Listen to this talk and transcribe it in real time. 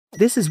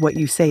This is what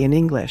you say in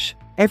English.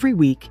 Every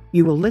week,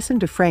 you will listen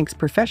to Frank's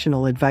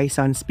professional advice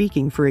on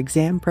speaking for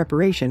exam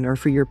preparation or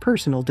for your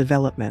personal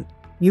development.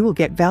 You will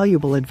get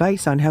valuable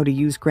advice on how to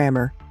use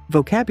grammar,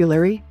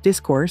 vocabulary,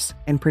 discourse,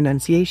 and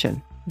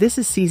pronunciation. This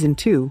is Season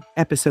 2,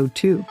 Episode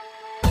 2.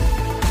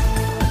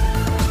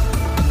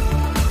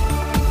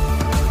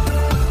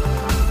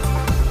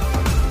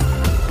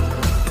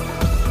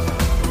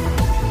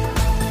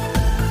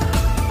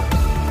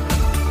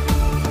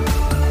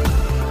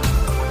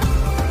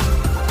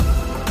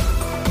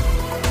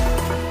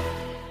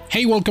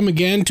 Hey, welcome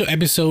again to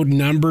episode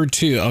number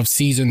 2 of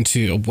season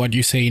 2 of What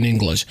You Say in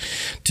English.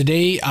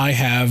 Today I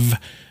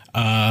have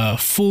a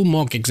full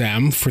mock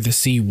exam for the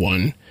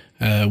C1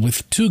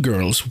 with 2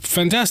 girls,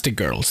 fantastic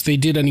girls. They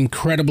did an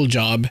incredible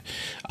job.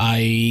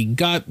 I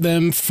got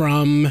them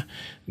from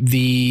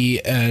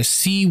the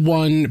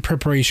C1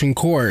 preparation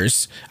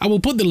course. I will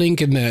put the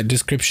link in the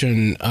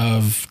description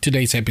of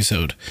today's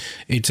episode.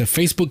 It's a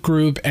Facebook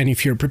group, and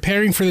if you're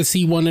preparing for the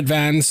C1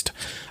 Advanced,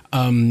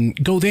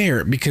 go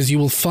there because you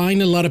will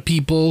find a lot of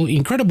people,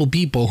 incredible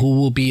people who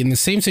will be in the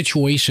same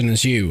situation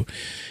as you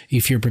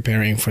if you're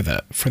preparing for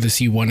the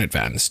C1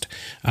 Advanced.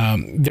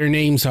 Their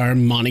names are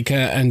Monica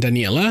and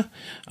Daniela.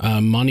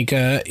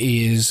 Monica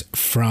is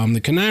from the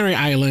Canary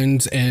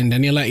Islands and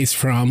Daniela is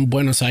from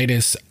Buenos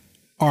Aires,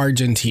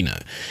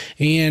 Argentina,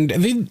 and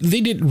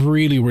they did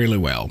really, really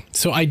well.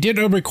 So I did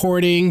a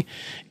recording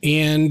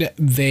and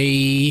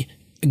they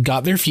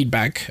got their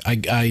feedback.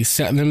 I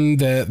sent them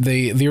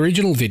the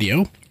original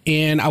video,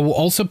 and I will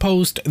also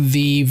post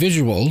the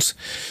visuals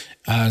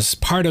as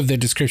part of the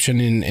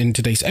description in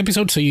today's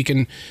episode, so you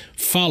can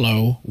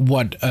follow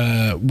what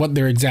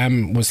their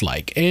exam was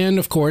like. And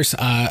of course,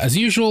 as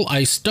usual,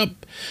 I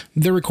stop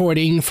the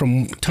recording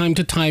from time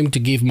to time to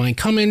give my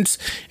comments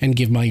and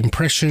give my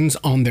impressions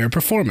on their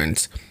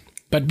performance.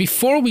 But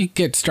before we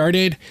get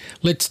started,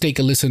 let's take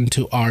a listen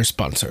to our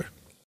sponsor.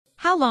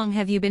 How long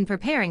have you been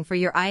preparing for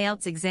your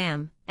IELTS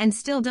exam and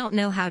still don't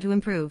know how to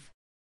improve?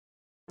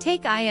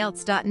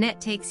 TakeIELTS.net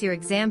takes your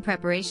exam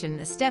preparation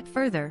a step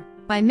further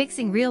by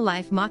mixing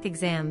real-life mock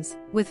exams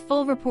with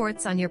full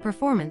reports on your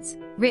performance,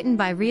 written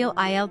by real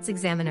IELTS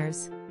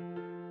examiners.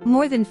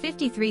 More than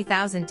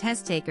 53,000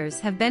 test takers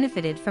have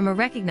benefited from a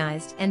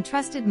recognized and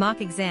trusted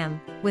mock exam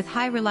with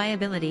high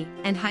reliability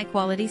and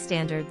high-quality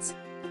standards.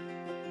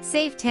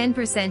 Save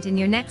 10% in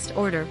your next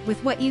order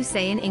with What You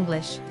Say in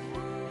English.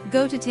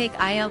 Go to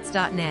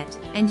TakeIELTS.net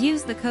and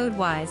use the code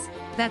WYSE,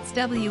 that's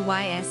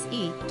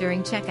WYSE,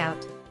 during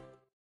checkout.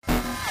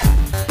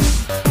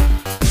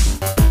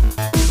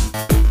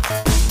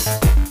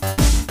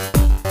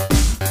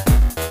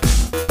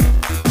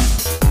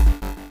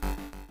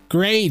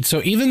 Great.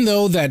 So even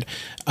though that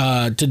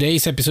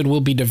today's episode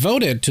will be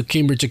devoted to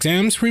Cambridge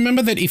exams,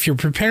 remember that if you're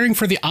preparing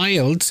for the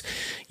IELTS,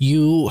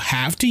 you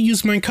have to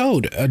use my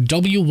code,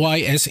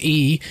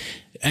 WYSE,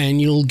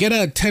 and you'll get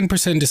a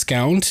 10%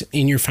 discount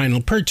in your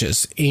final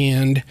purchase.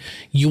 And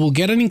you will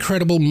get an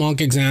incredible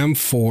mock exam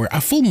a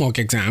full mock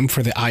exam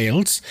for the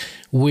IELTS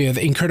with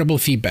incredible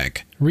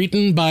feedback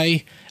written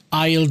by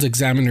IELTS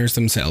examiners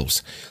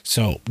themselves.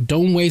 So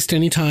don't waste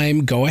any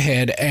time. Go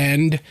ahead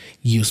and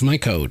use my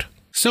code.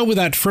 So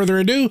without further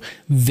ado,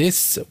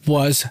 this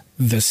was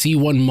the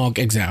C1 mock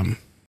exam.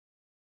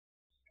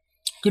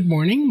 Good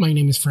morning. My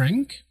name is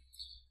Frank.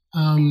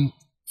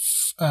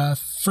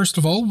 First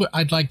of all,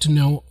 I'd like to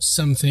know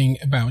something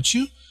about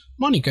you.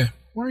 Monica,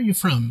 where are you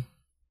from?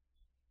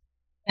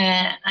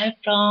 I'm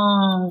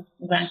from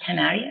Gran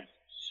Canaria.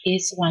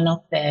 It's one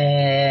of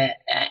the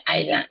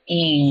islands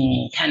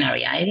in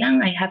Canary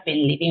Island. I have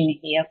been living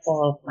here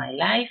for my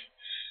life,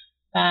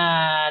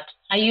 but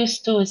I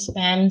used to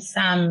spend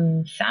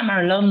some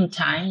summer, long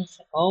time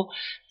ago,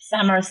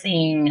 summers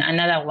in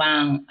another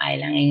one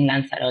island in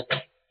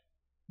Lanzarote.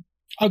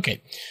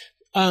 Okay,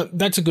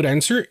 that's a good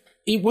answer.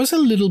 It was a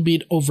little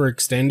bit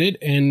overextended,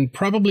 and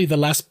probably the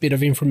last bit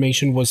of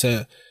information was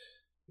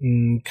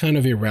kind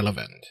of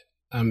irrelevant.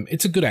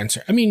 It's a good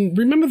answer. I mean,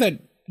 remember that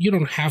you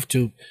don't have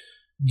to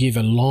give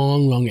a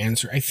long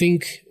answer. I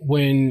think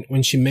when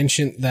she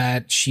mentioned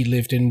that she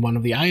lived in one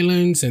of the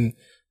islands and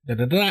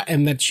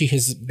and that she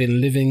has been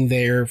living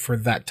there for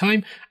that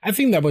time, I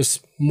think that was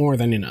more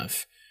than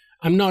enough.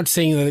 I'm not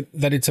saying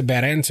that it's a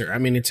bad answer. I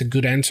mean, it's a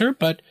good answer,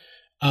 but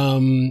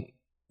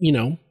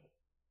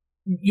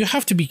you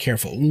have to be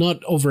careful,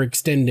 not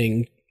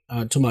overextending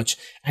too much.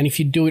 And if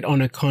you do it on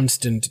a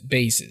constant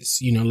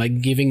basis,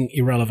 like giving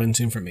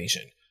irrelevant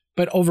information.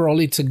 But overall,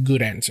 it's a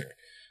good answer.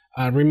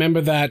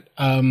 Remember that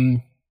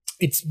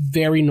it's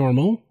very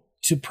normal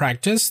to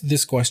practice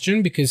this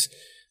question because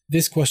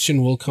this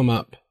question will come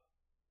up,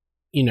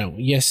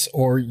 yes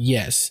or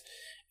yes.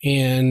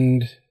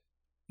 And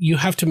you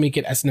have to make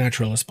it as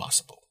natural as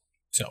possible.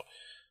 So,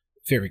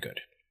 very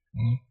good.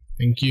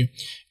 Thank you.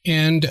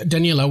 And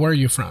Daniela, where are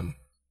you from?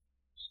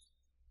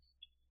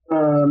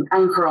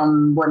 I'm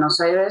from Buenos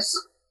Aires,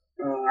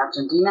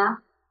 Argentina.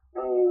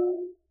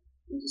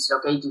 It is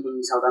located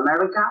in South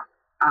America.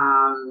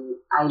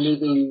 I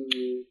live in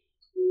the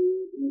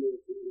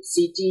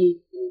city,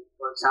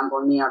 for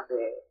example, near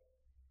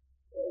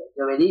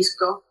the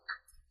Obelisco,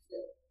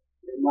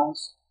 the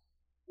most,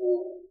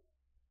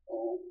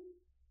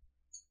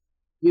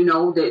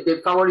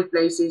 the favorite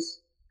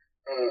places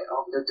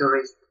of the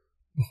tourists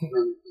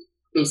when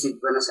visit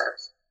Buenos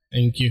Aires.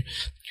 Thank you.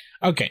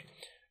 Okay.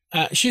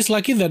 She's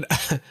lucky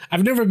that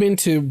I've never been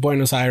to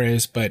Buenos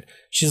Aires, but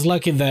she's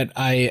lucky that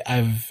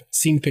I've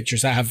seen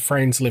pictures. I have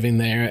friends living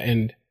there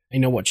and I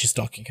know what she's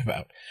talking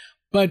about.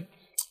 But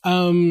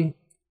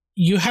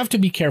you have to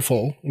be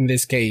careful in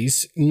this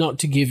case not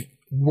to give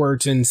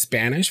words in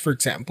Spanish, for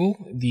example,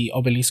 the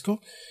obelisco.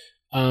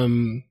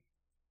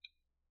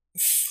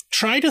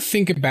 Try to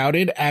think about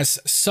it as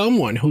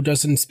someone who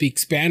doesn't speak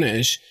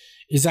Spanish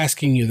is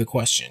asking you the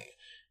question.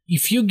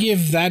 If you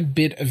give that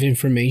bit of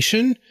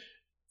information,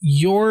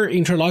 your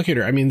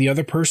interlocutor, I mean, the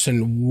other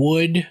person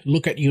would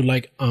look at you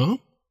like,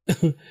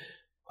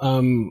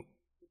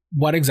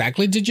 what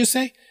exactly did you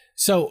say?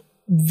 So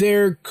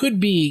there could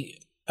be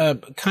a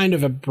kind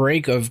of a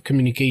break of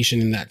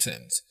communication in that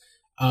sense.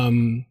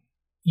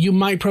 You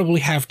might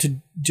probably have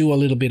to do a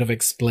little bit of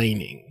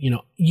explaining. You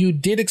know, you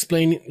did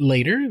explain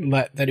later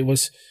that it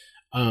was,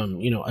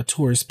 a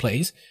tourist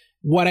place.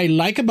 What I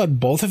like about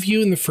both of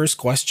you in the first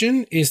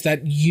question is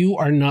that you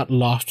are not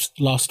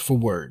lost for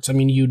words. I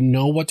mean, you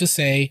know what to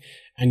say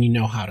and you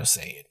know how to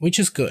say it, which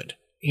is good.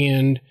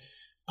 And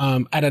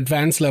at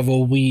advanced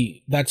level,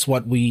 that's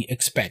what we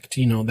expect,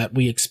 that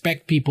we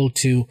expect people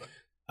to,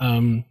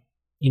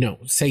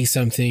 say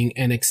something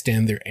and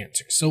extend their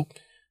answer. So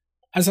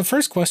as a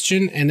first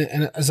question and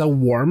as a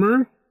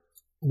warmer,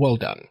 well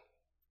done.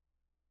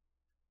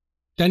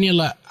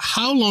 Daniela,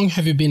 how long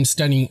have you been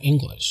studying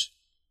English?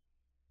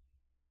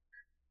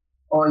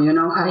 Oh,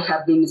 I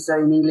have been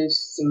studying English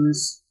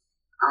since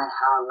I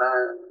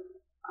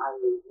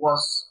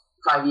was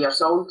 5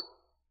 years old.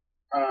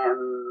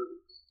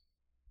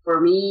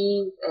 For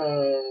me,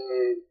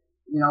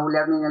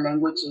 learning a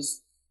language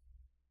is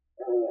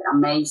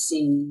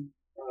amazing.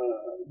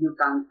 You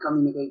can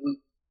communicate with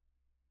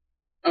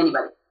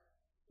anybody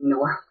in the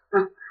world.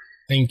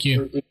 Thank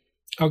you.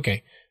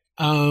 Okay.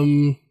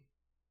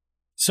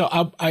 So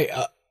I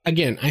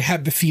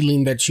had the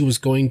feeling that she was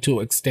going to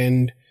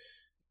extend,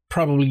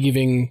 probably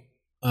giving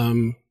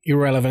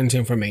irrelevant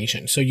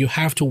information. So you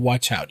have to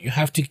watch out. You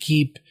have to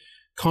keep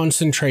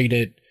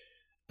concentrated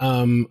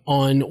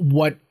on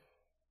what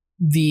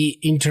the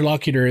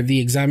interlocutor, the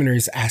examiner,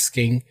 is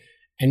asking,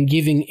 and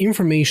giving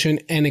information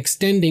and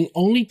extending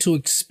only to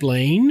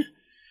explain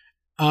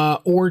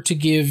or to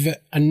give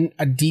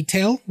a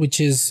detail which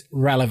is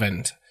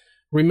relevant.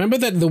 Remember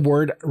that the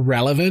word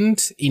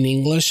relevant in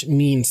English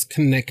means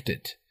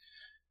connected.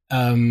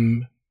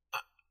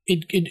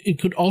 It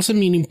could also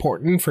mean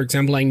important. For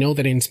example, I know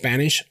that in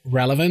Spanish,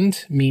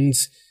 relevant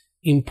means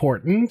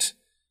important,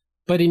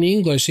 but in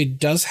English, it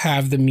does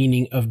have the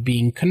meaning of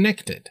being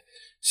connected.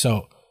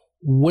 So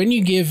when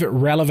you give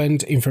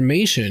relevant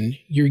information,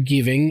 you're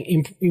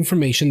giving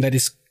information that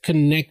is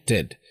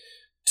connected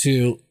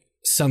to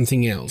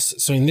something else.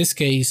 So in this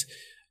case,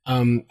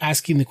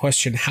 asking the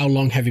question, how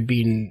long have you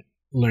been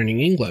learning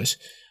English?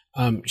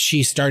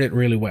 She started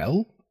really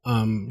well.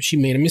 She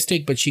made a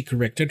mistake, but she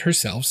corrected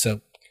herself.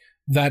 So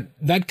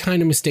that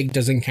kind of mistake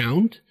doesn't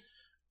count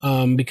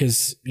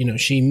because,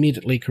 she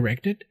immediately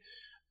corrected.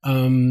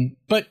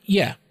 But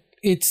yeah,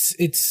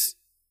 it's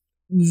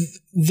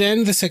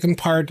then the second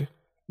part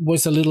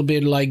was a little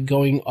bit like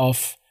going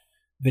off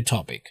the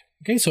topic.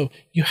 Okay, so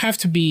you have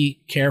to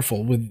be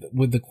careful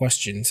with the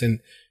questions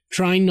and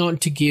try not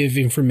to give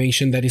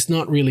information that is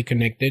not really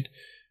connected.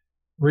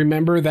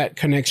 Remember that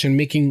connection,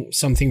 making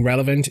something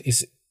relevant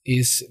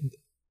is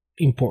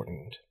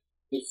important.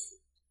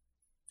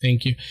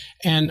 Thank you.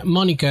 And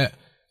Monica,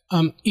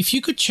 if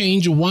you could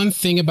change one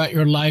thing about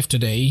your life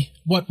today,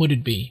 what would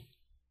it be?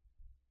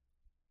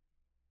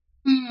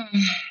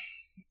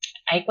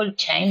 I could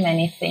change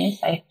many things,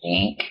 I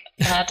think.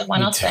 But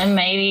one of them,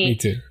 maybe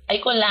I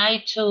could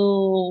like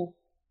to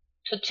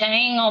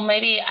change, or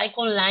maybe I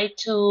could like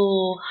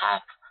to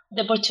have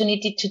the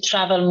opportunity to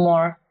travel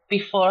more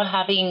before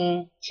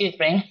having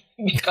children,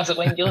 because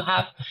when you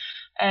have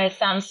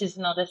sons, it's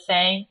not the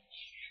same.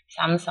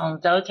 Sons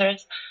and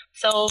daughters.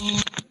 So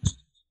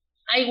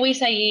I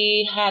wish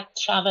I had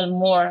traveled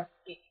more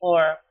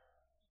before.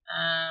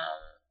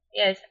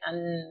 Yes,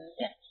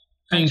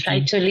 and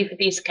try to live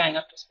this kind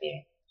of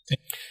experience.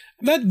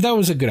 That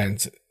was a good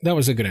answer. That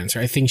was a good answer.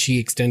 I think she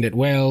extended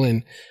well.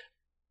 And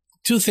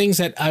two things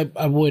that I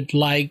would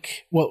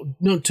like, well,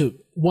 not two.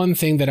 One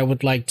thing that I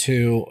would like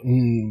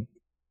to,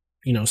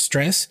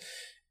 stress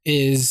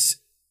is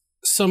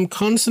some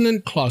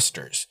consonant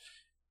clusters.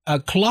 A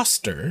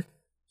cluster,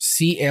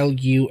 C-L-U-S-T-E-R,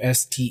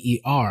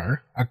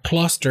 a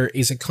cluster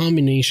is a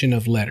combination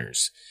of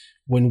letters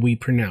when we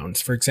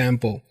pronounce. For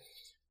example,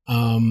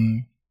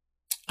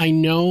 I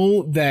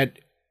know that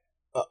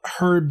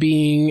her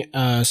being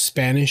a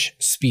Spanish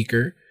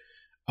speaker,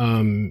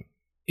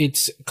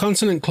 its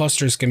consonant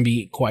clusters can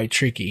be quite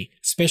tricky,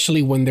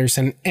 especially when there's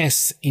an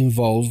S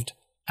involved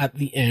at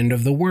the end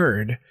of the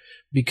word,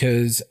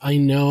 because I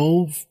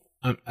know,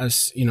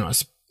 as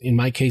in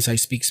my case, I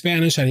speak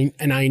Spanish,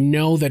 and I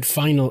know that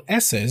final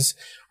S's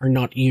are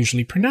not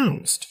usually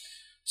pronounced.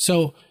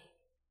 So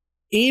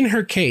in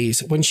her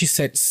case, when she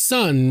said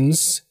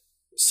sons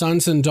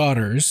and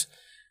daughters,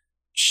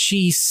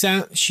 she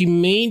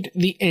made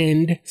the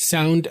end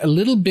sound a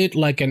little bit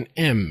like an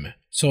M.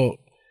 So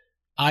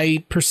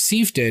I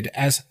perceived it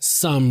as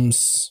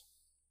sums,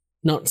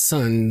 not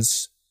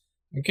sons.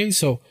 Okay,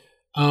 so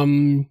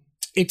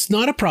it's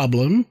not a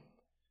problem.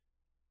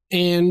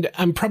 And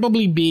I'm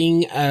probably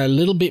being a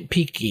little bit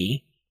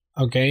picky,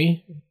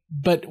 okay?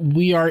 But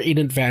we are in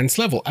advanced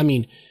level. I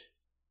mean,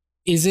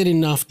 is it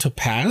enough to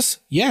pass?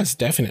 Yes,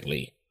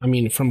 definitely. I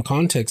mean, from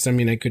context, I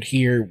mean, I could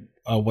hear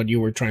what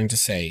you were trying to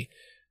say,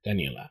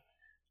 Daniela.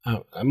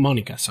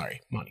 Monica.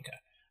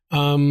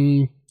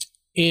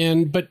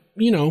 But,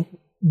 you know,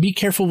 be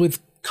careful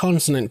with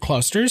consonant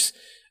clusters.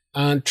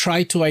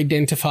 Try to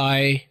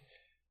identify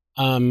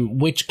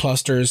which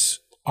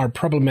clusters are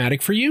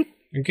problematic for you.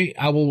 Okay,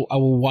 I will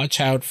watch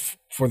out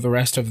for the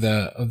rest of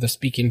the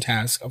speaking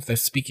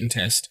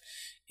test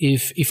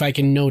if I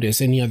can notice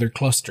any other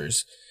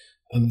clusters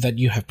that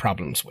you have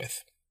problems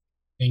with.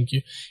 Thank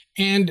you.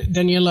 And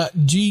Daniela,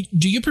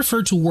 do you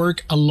prefer to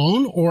work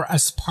alone or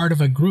as part of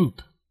a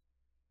group?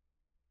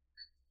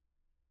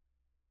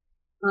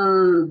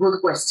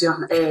 Good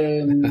question.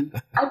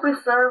 I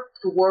prefer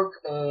to work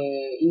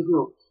in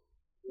group.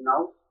 You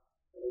know,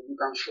 you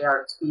can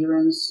share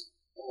experience.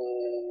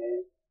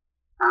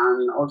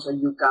 And also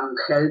you can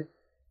help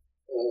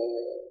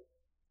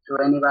to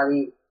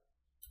anybody.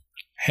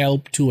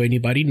 Help to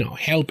anybody? No,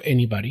 help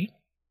anybody.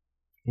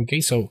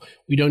 Okay, so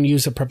we don't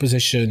use a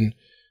preposition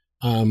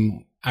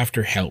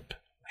after help.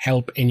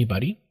 Help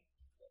anybody.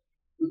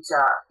 It's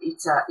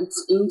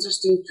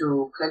interesting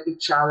to help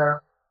each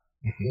other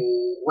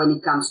when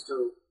it comes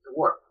to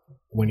work.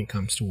 When it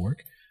comes to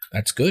work,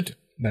 that's good.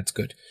 That's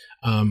good.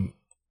 And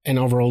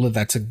overall,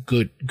 that's a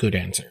good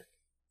answer.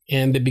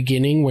 And the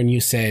beginning when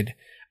you said,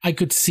 I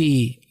could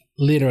see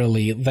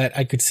literally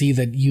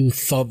that you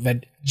thought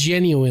that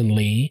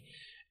genuinely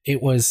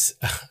it was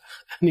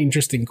an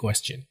interesting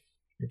question,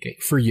 okay,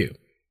 for you.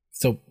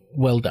 So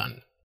well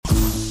done.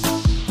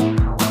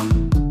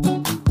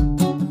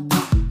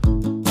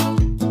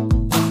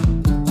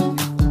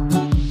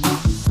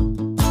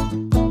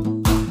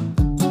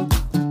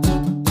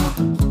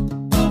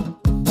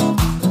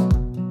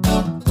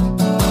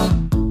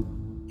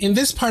 In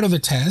this part of the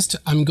test,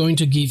 I'm going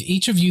to give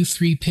each of you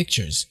 3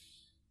 pictures.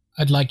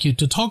 I'd like you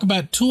to talk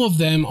about 2 of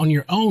them on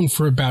your own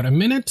for about a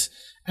minute,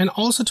 and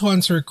also to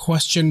answer a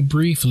question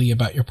briefly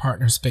about your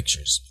partner's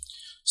pictures.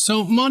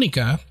 So,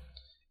 Monica,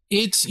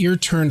 it's your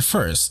turn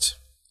first.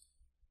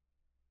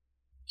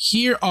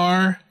 Here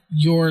are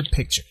your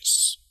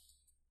pictures.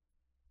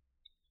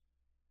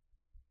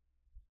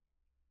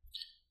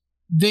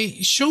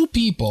 They show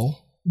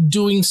people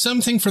doing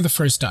something for the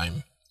first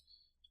time.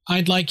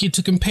 I'd like you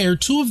to compare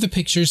 2 of the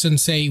pictures and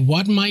say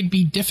what might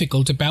be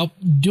difficult about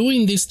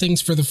doing these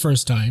things for the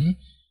first time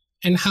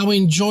and how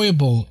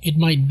enjoyable it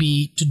might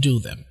be to do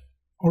them.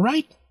 All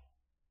right?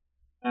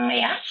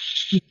 Yeah.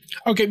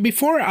 Okay,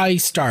 before I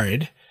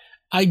start,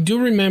 I do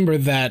remember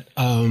that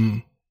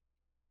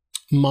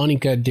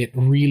Monica did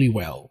really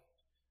well.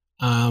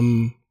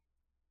 I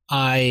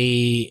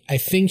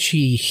think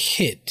she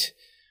hit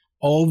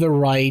all the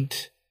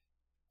right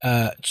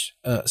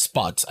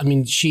spots. I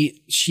mean,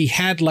 she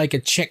had like a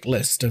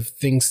checklist of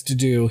things to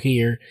do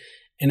here,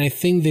 and I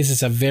think this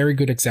is a very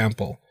good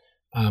example.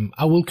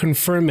 I will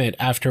confirm it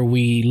after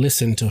we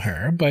listen to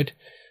her, but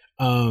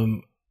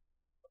I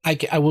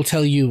will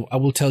tell you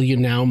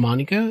now,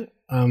 Monica.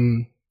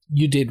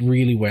 You did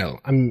really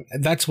well.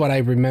 That's what I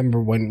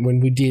remember when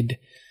we did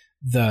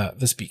the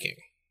speaking.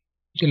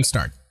 You can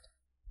start.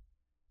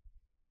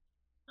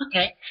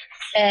 Okay.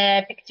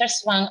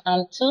 Pictures 1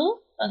 and 2.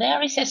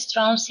 There is a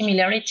strong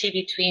similarity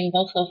between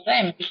both of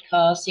them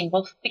because in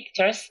both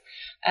pictures,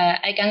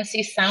 I can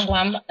see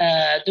someone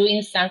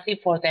doing something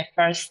for the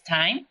first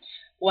time,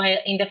 while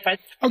in the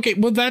first... Okay,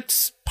 well,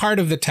 that's part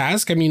of the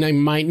task. I mean, I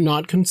might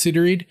not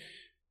consider it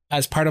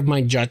as part of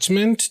my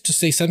judgment to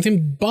say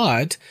something,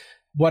 but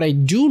what I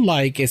do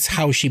like is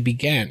how she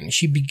began.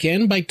 She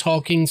began by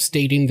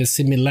stating the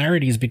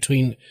similarities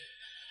between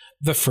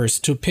the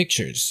first 2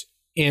 pictures.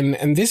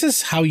 And this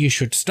is how you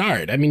should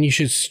start. I mean, you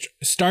should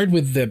start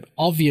with the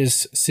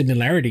obvious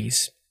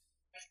similarities.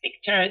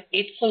 Picture,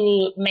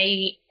 it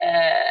may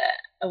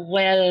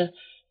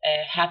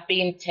have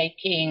been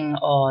taking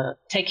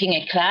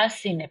a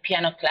class in a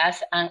piano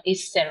class, and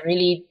it's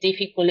really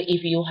difficult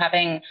if you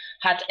haven't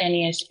had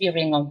any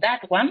experience on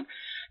that one.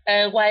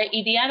 While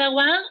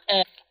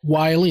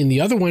in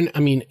the other one, I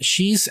mean,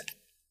 she's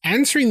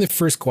answering the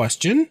first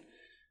question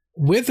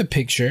with a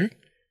picture.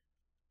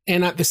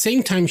 And at the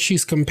same time,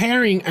 she's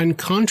comparing and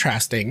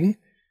contrasting,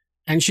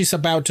 and she's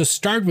about to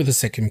start with the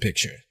second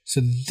picture.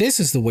 So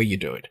this is the way you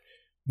do it.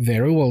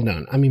 Very well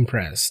done. I'm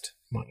impressed,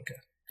 Monica.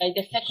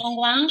 The second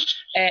one,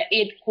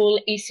 it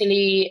could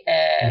easily...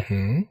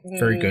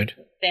 Very good.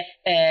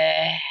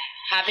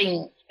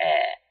 Having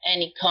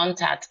any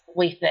contact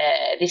with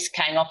this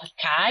kind of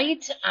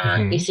kite,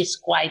 and this is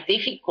quite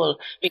difficult.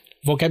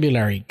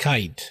 Vocabulary,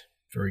 kite.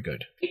 Very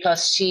good.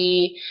 Because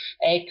she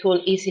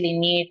could easily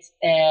need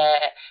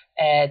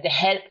the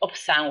help of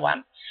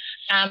someone.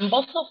 And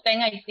both of them,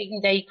 I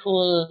think they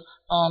could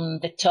on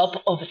the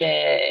top of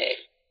the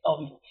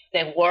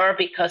world,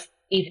 because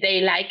if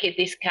they like it,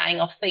 this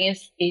kind of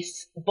things,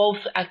 is both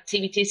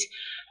activities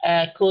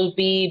could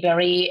be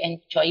very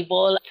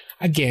enjoyable.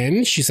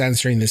 Again, she's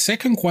answering the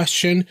second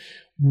question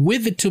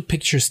with the two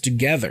pictures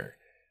together.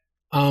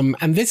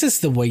 And this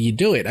is the way you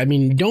do it. I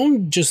mean,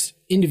 don't just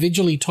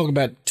individually talk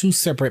about two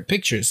separate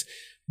pictures.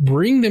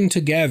 Bring them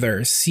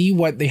together, see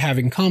what they have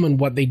in common,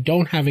 what they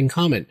don't have in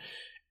common,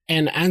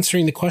 and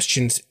answering the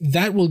questions.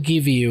 That will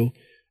give you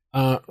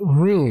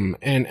room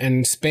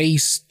and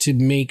space to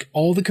make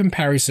all the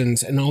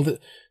comparisons and all the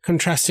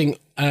contrasting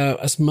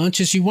as much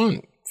as you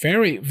want.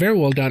 Very, very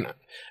well done.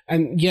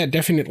 And yeah,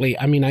 definitely.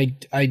 I mean,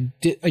 I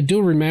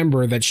do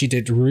remember that she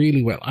did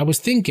really well. I was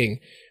thinking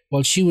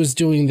while she was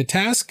doing the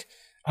task,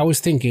 I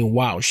was thinking,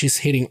 wow, she's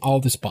hitting all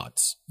the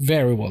spots.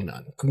 Very well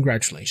done.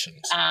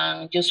 Congratulations.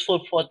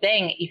 Useful for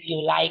them if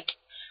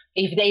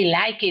they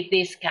like it,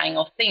 this kind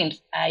of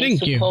things. I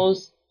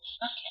suppose.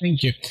 Okay.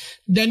 Thank you.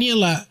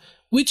 Daniela,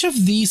 which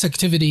of these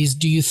activities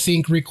do you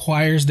think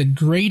requires the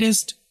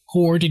greatest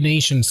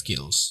coordination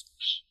skills?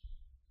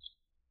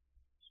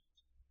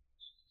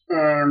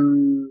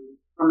 From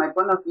my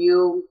point of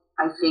view,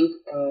 I think...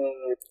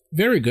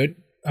 Very good.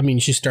 I mean,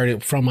 she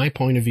started from my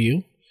point of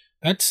view.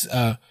 That's...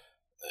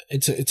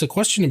 It's a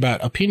question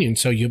about opinion,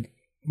 so you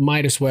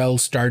might as well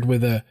start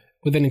with an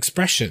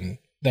expression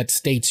that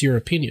states your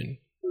opinion.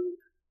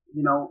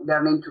 You know,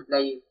 learning to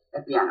play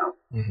a piano.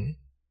 Mm-hmm.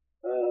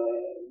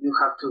 You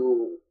have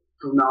to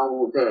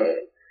know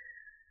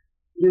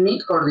you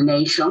need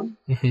coordination.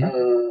 Mm-hmm.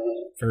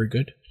 Very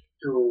good.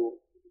 To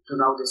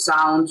know the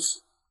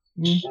sounds.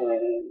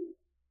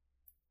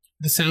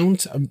 The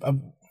sounds,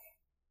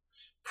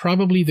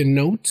 probably the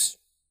notes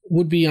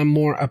would be a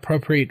more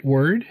appropriate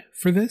word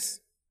for this.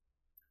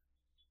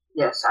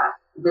 Yes,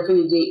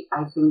 definitely.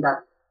 I think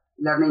that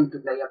learning to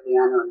play a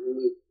piano, you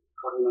need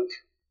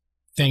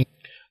coordination.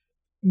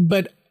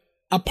 But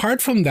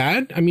apart from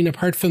that, I mean,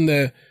 apart from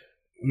the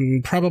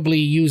probably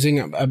using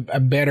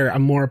a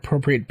more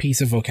appropriate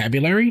piece of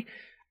vocabulary,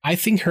 I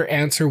think her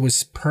answer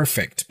was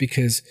perfect,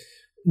 because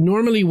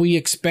normally we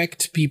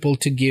expect people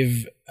to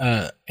give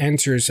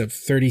answers of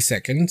 30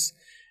 seconds,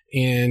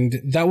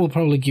 and that will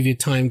probably give you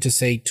time to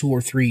say 2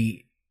 or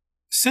 3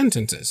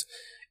 sentences.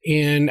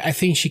 And I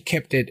think she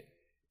kept it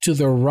to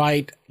the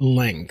right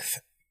length.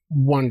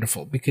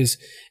 Wonderful, because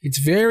it's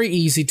very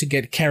easy to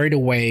get carried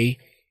away.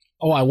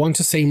 Oh, I want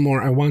to say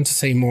more.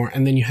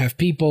 And then you have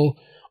people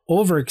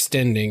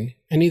overextending.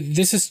 And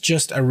this is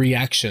just a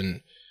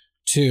reaction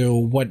to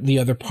what the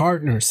other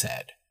partner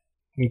said.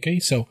 Okay,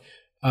 so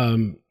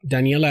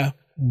Daniela,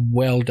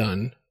 well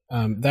done.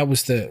 That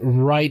was the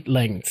right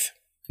length.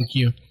 Thank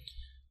you.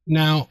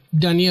 Now,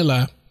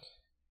 Daniela,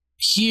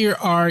 here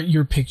are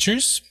your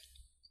pictures.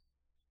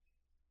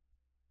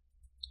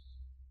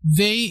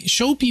 They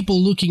show people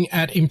looking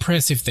at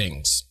impressive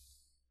things.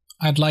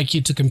 I'd like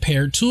you to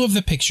compare 2 of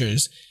the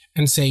pictures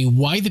and say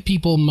why the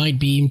people might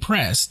be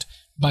impressed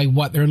by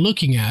what they're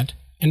looking at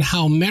and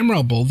how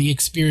memorable the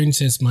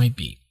experiences might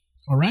be.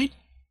 All right?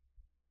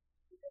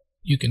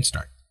 You can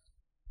start.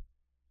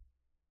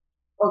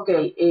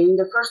 Okay, in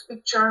the first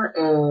picture,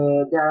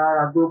 there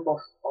are a group of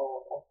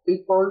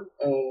people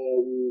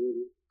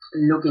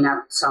looking at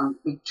some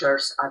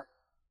pictures at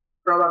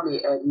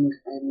probably a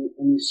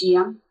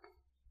museum.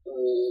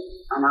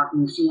 An art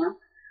museum,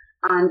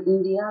 and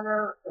in the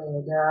other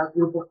there are a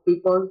group of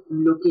people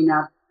looking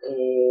at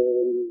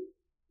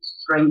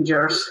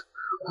strangers,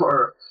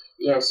 or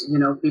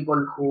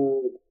people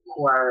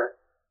who are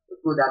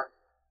good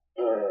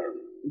at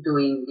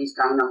doing this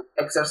kind of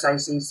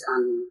exercises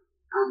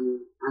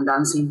and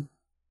dancing.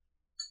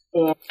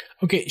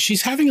 Okay,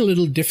 she's having a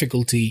little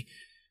difficulty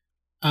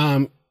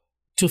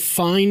to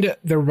find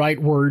the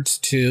right words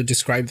to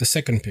describe the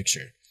second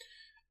picture.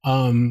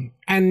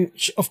 And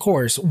of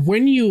course,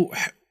 when you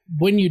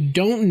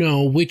don't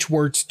know which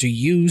words to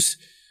use,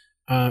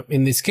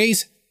 in this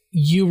case,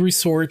 you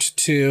resort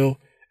to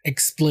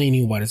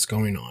explaining what is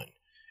going on.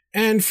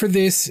 And for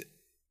this,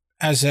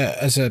 as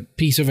a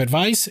piece of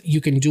advice,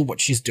 you can do what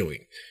she's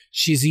doing.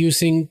 She's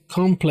using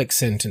complex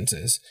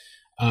sentences.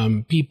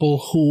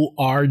 People who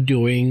are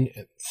doing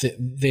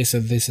this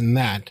and this and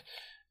that.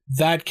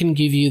 That can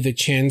give you the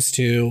chance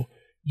to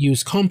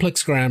use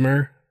complex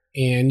grammar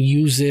and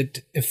use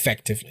it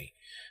effectively.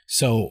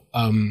 So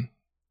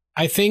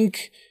I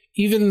think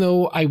even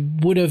though I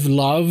would have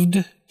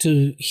loved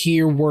to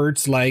hear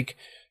words like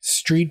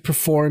street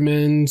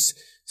performance,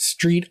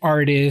 street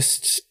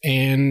artists,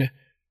 and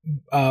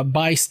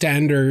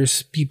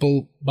bystanders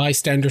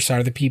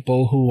are the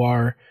people who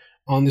are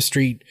on the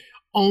street.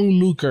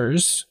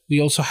 Onlookers, we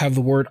also have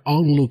the word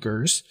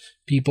onlookers,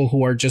 people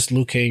who are just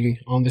looking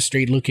on the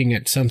street, looking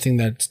at something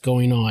that's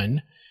going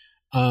on.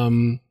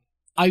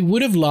 I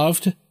would have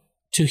loved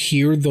to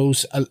hear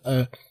those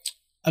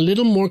a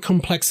little more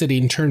complexity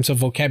in terms of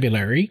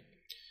vocabulary,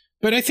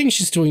 but I think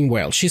she's doing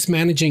well. She's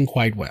managing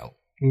quite well.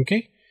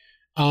 Okay.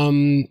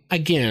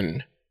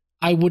 Again,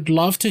 I would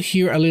love to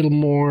hear a little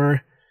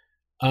more,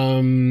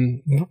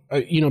 bringing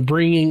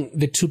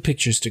the two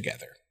pictures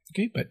together.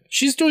 Okay. But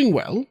she's doing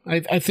well.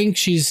 I think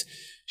she's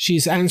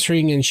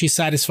answering and she's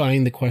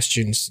satisfying the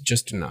questions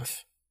just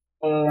enough.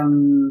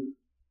 In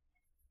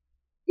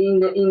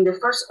the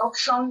first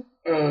option,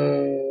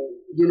 the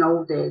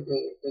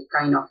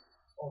kind of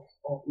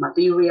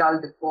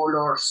material, the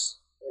colors,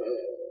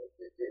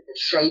 the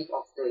shape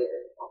of the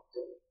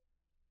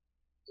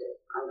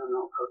I don't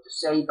know how to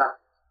say, but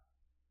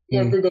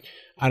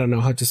I don't know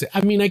how to say.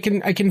 I mean, I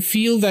can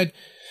feel that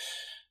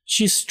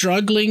she's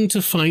struggling to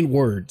find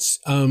words,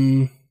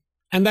 and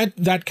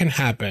that can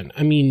happen.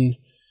 I mean,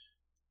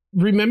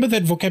 remember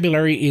that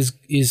vocabulary is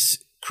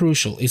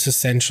crucial, is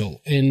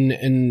essential. And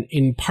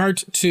in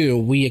part 2,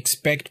 we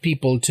expect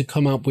people to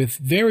come up with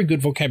very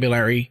good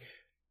vocabulary,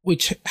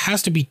 which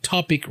has to be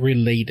topic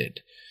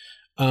related.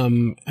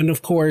 And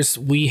of course,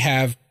 we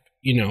have,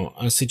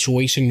 a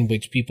situation in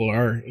which people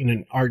are in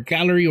an art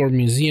gallery or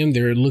museum.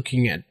 They're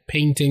looking at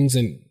paintings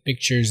and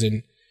pictures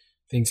and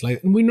things like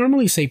that. And we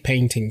normally say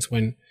paintings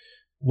when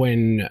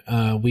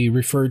we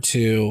refer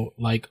to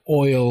like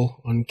oil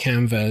on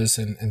canvas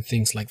and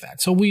things like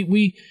that. So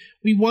we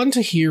want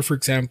to hear, for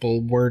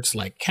example, words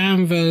like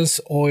canvas,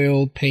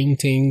 oil,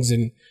 paintings,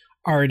 and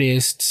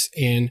artists,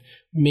 and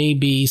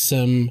maybe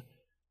some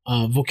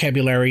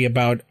vocabulary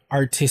about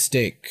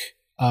artistic,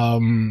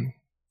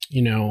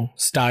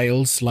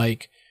 styles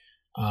like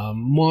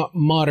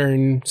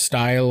modern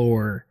style,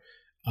 or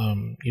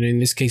in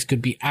this case could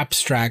be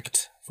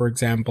abstract, for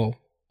example.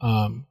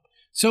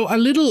 So a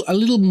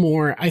little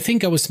more. I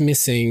think I was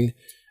missing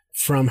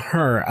from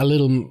her a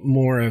little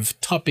more of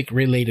topic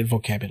related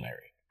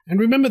vocabulary. And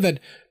remember that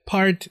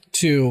part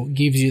 2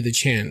 gives you the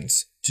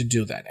chance to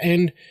do that,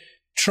 and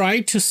try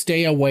to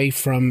stay away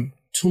from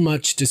too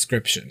much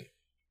description,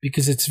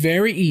 because it's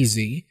very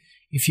easy.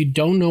 If you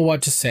don't know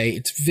what to say,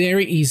 it's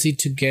very easy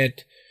to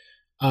get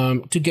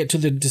to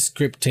the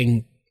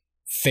descripting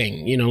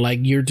thing, like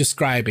you're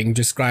describing.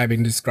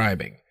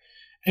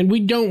 And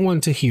we don't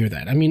want to hear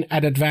that. I mean,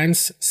 at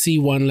advanced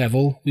C1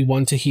 level, we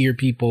want to hear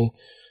people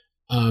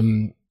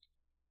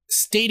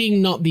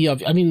stating not the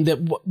obvious. I mean, that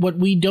what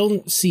we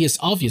don't see is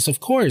obvious.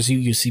 Of course,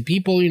 you see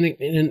people in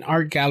an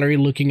art gallery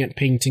looking at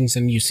paintings,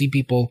 and you see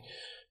people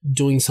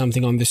doing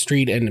something on the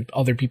street and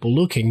other people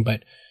looking,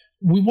 but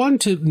we want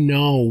to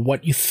know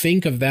what you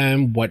think of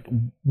them,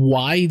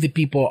 why the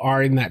people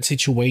are in that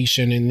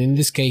situation. And in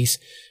this case,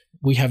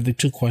 we have the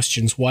 2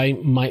 questions. Why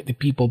might the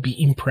people be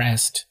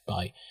impressed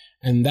by?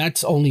 And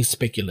that's only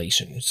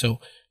speculation. So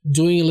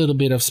doing a little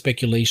bit of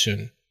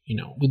speculation,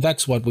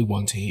 that's what we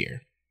want to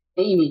hear.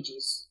 The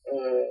images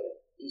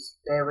is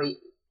very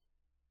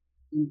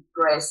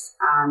impressed,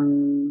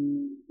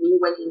 and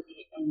meanwhile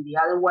in the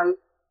other way,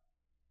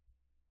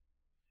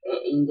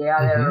 in the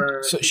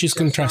other. So she's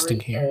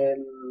contrasting here.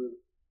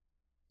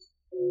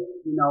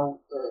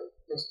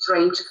 The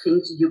strange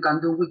things you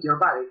can do with your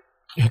body.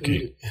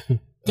 Okay.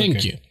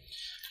 Thank you.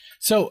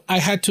 So I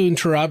had to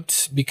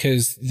interrupt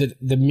because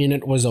the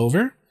minute was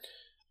over.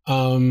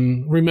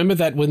 Remember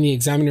that when the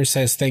examiner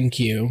says thank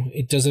you,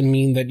 it doesn't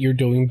mean that you're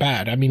doing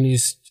bad. I mean,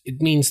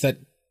 it means that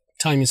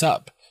time is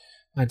up.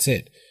 That's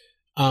it.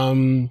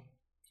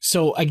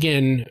 So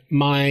again,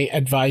 my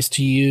advice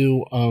to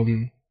you,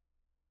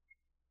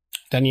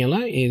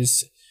 Daniela,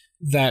 is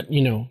that,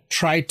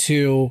 try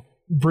to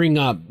bring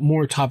up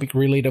more topic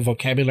related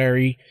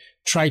vocabulary,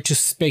 try to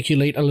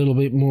speculate a little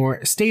bit more,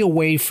 stay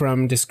away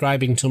from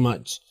describing too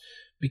much,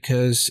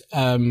 because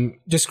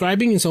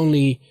describing is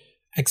only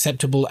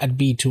acceptable at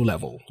B2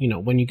 level.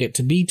 When you get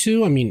to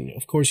B2, I mean,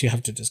 of course you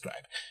have to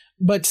describe,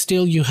 but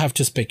still you have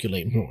to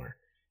speculate more.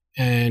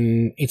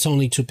 And it's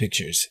only 2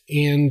 pictures.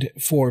 And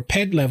for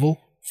PET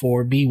level,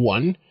 for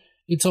B1,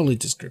 it's only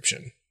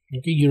description.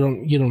 Okay,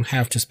 you don't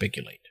have to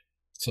speculate.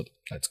 So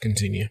let's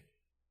continue.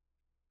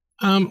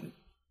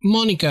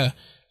 Monica,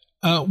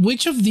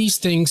 which of these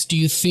things do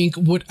you think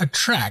would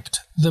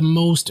attract the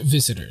most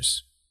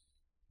visitors?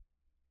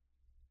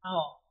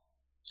 Oh,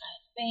 I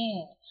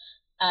think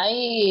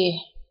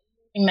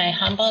in my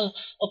humble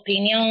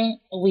opinion,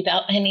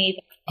 without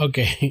any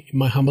Okay,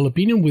 my humble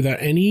opinion, without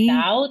any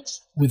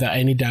doubts,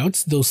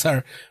 those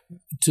are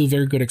 2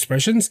 very good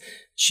expressions.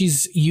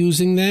 She's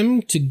using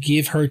them to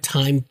give her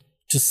time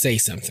to say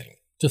something,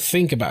 to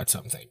think about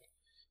something.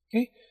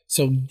 Okay,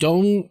 so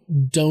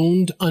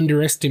don't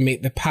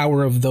underestimate the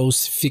power of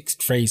those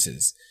fixed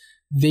phrases.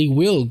 They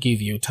will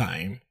give you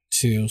time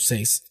to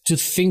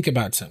think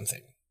about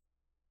something.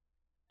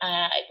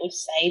 I would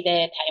say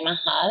the Taj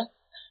Mahal.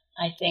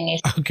 I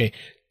think it's okay.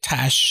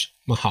 Taj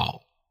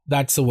Mahal.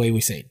 That's the way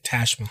we say it,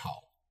 Taj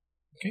Mahal.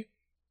 Okay.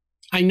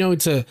 I know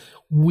it's a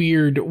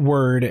weird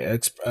word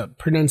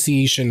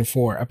pronunciation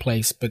for a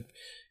place, but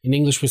in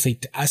English we say,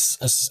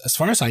 as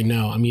far as I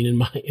know, I mean,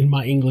 in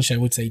my English I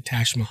would say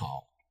Taj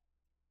Mahal.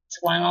 It's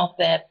one of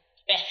the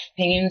best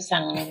things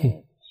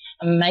and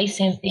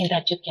amazing things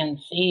that you can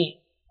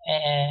see.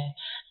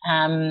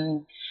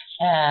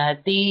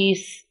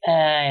 This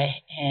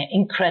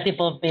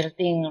incredible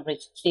building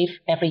receives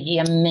every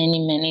year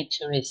many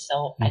tourists.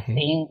 So I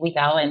think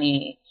without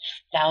any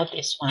doubt,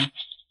 this one.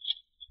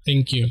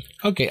 Thank you.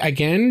 Okay,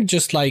 again,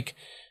 just like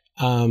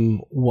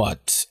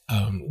what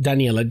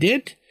Daniela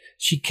did,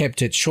 she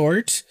kept it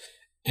short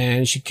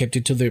and she kept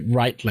it to the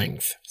right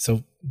length.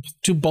 So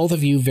to both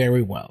of you,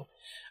 very well.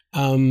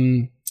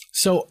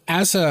 So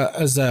as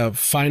a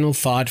final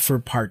thought for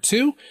part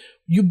 2,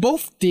 you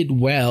both did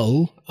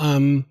well.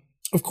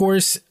 Of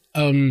course,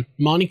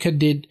 Monica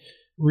did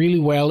really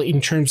well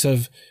in terms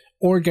of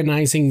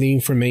organizing the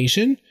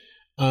information.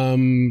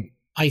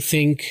 I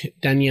think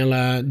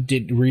Daniela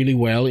did really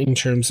well in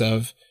terms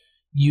of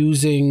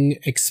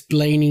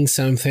explaining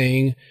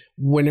something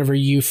whenever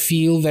you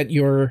feel that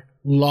you're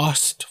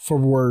lost for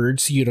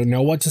words, you don't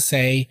know what to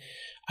say.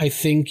 I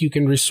think you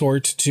can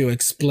resort to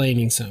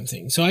explaining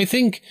something. So I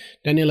think,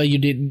 Daniela, you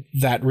did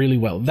that really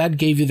well. That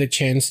gave you the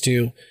chance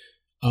to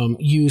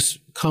use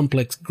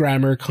complex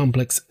grammar,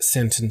 complex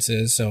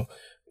sentences. So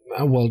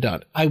well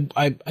done.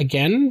 I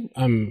again,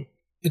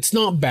 it's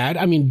not bad.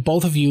 I mean,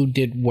 both of you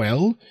did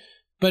well,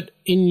 but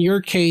in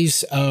your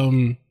case,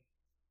 Daniela,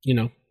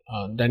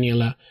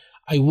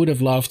 I would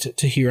have loved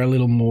to hear a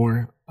little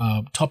more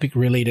topic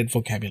related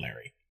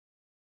vocabulary.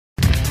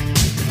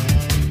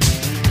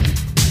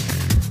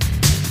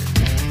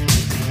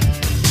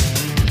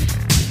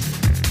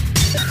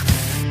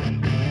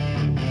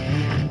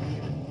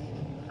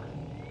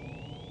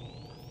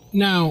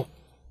 Now,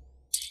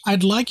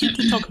 I'd like you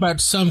to talk about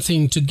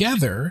something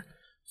together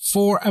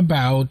for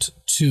about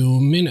 2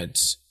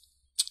 minutes.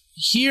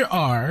 Here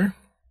are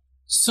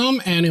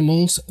some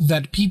animals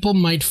that people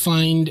might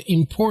find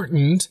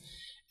important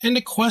and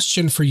a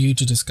question for you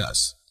to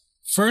discuss.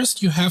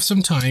 First, you have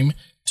some time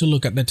to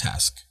look at the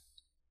task.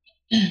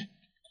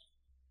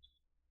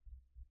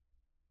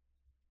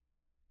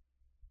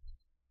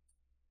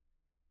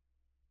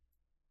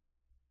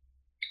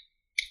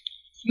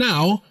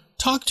 Now,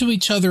 talk to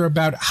each other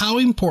about how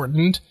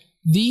important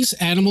these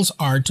animals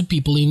are to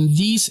people in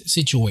these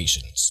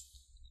situations.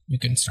 You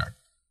can start.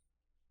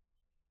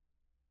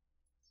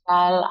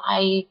 Can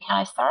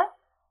I start?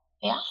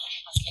 Yeah.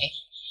 Okay.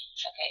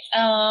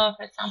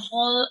 For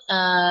example,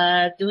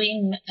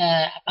 doing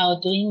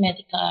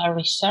medical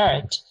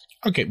research.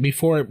 Okay.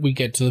 Before we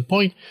get to the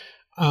point,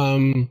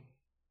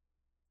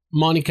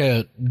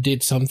 Monica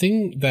did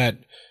something that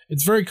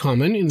it's very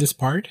common in this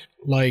part.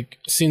 Like,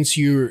 since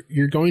you're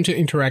going to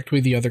interact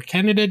with the other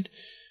candidate,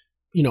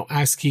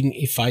 asking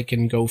if I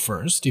can go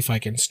first, if I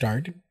can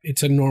start,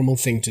 it's a normal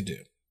thing to do.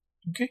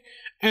 Okay.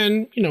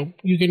 And,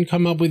 you can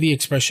come up with the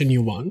expression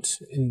you want.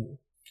 And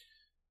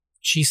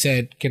she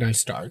said, can I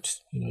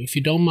start? If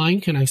you don't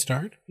mind, can I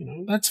start?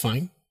 That's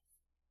fine.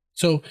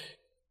 So,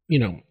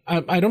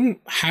 I don't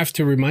have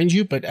to remind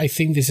you, but I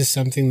think this is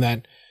something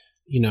that,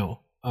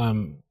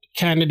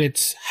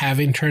 candidates have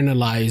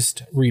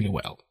internalized really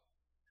well.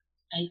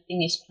 I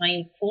think it's quite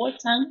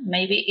important.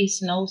 Maybe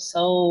it's not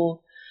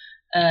so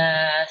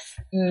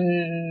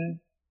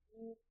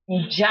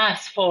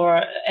just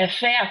for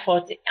fair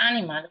for the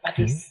animal, but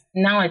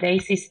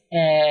nowadays it's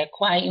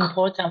quite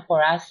important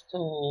for us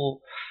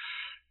to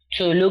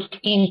look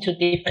into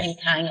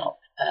different kind of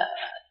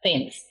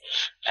things.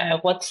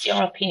 What's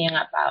your opinion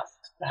about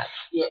that?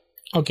 Yeah.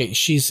 Okay,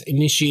 she's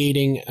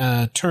initiating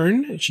a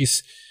turn.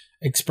 She's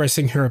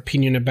expressing her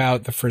opinion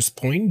about the first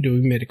point,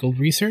 doing medical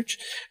research,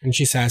 and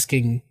she's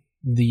asking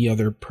the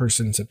other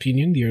person's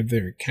opinion, the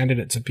other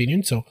candidate's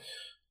opinion. So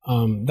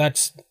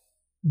that's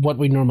what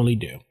we normally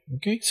do.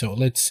 Okay, so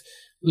let's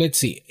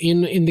see.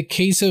 In the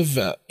case of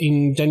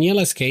in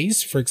Daniela's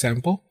case, for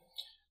example,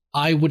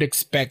 I would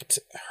expect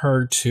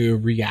her to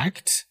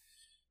react,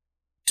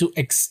 to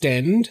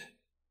extend,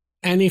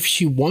 and if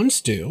she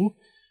wants to,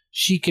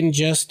 she can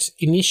just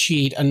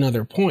initiate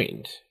another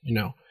point.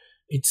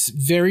 It's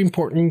very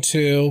important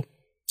to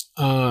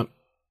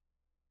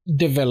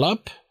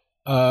develop,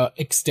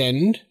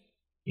 extend,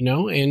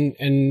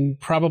 and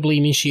probably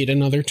initiate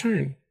another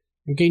turn.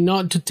 Okay,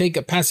 not to take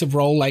a passive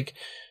role, like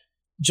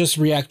just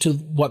react to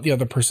what the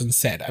other person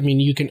said. I mean,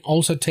 you can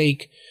also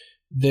take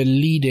the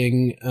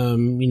leading,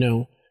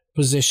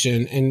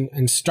 position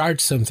and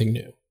start something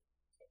new.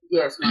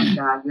 Yes,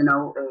 Monica,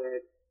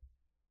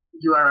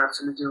 you are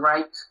absolutely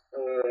right.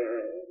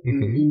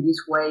 In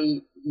this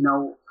way,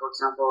 for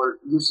example,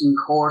 using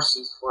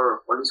horses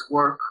for police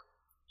work.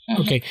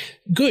 Okay,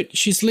 good.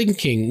 She's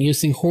linking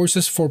using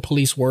horses for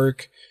police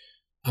work.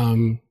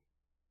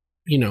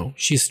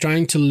 She's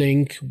trying to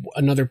link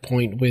another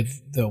point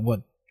with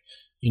what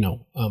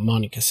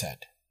Monica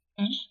said.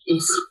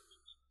 Is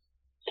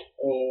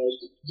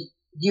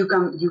you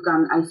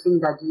can I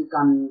think that you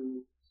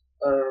can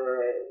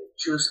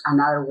choose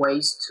another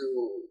ways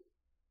to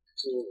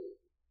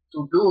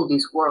do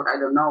this work. I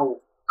don't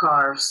know,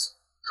 cars,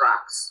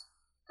 trucks.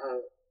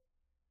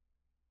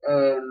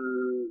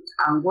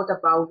 And what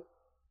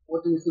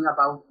do you think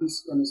about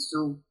visiting a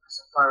zoo,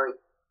 safari?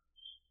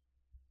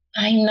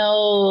 I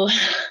know.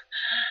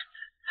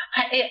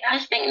 I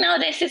think now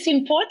this is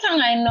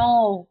important. I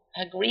know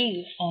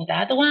agree on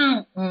that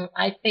one.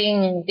 I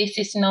think this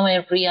is not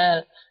a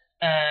real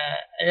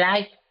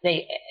life,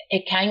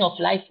 a kind of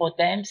life for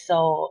them.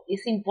 So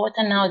it's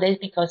important nowadays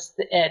because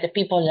the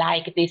people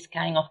like this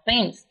kind of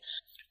things.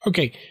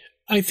 Okay,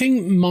 I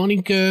think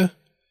Monica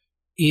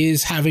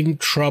is having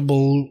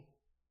problems,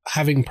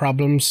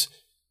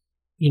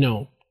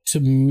 to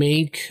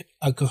make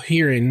a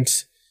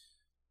coherent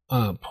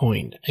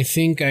point. I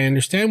think I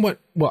understand what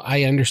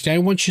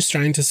she's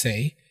trying to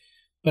say,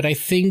 but I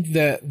think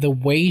that the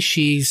way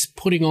she's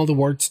putting all the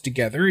words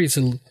together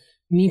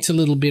needs a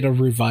little bit of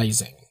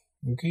revising.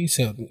 Okay,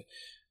 so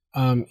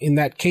in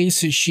that case,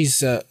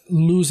 she's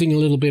losing a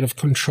little bit of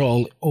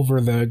control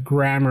over the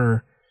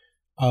grammar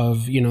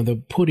of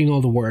the putting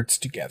all the words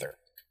together.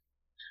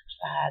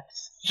 But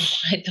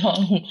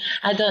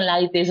I don't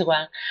like this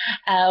one.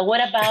 What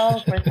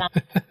about, for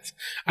example?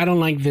 I don't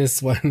like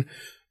this one.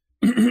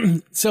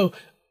 So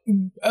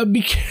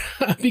be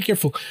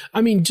careful.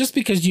 I mean, just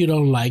because you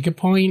don't like a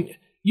point,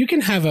 you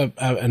can have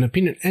an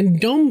opinion, and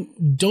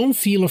don't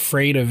feel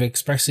afraid of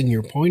expressing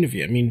your point of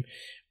view. I mean,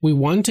 we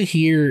want to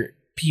hear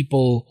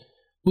people.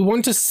 We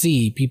want to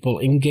see people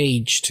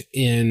engaged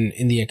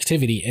in the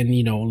activity, and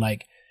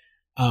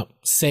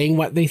saying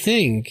what they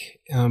think.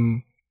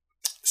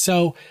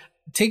 So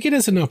take it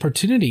as an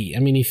opportunity. I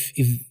mean, if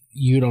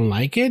you don't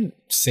like it,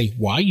 say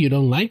why you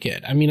don't like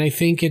it. I mean, I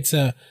think it's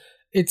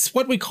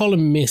what we call a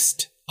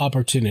missed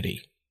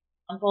opportunity.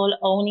 For example,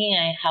 owning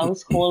a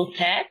household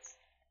pet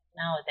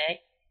nowadays.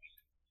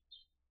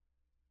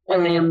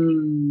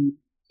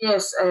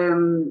 Yes,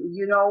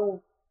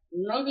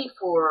 maybe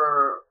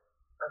for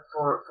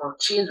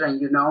children,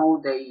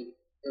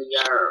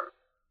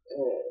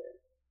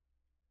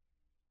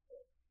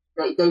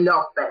 they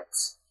love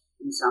pets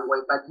in some way,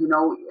 but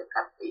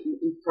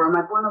from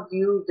my point of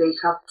view, they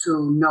have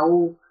to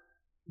know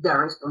the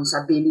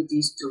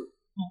responsibilities to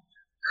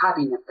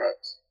having a pet,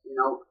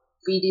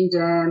 feeding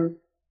them.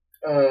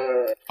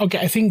 Okay,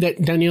 I think that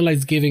Daniela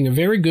is giving a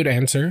very good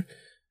answer.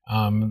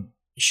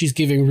 She's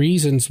giving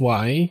reasons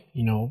why,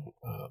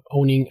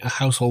 owning a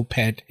household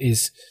pet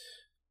is,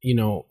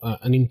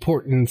 an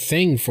important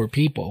thing for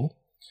people,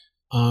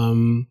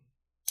 in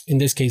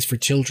this case for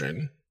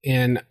children.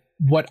 And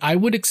what I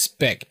would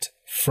expect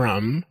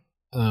from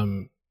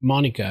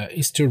Monica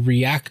is to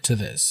react to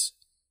this.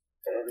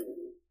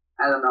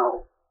 I don't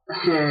know,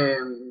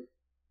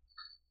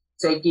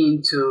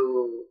 taking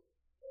to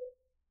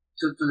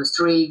the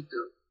street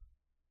to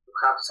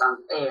have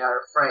some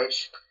air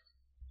fresh.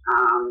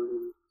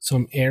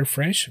 Some air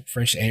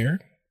fresh air.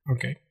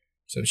 Okay.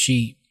 So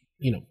she,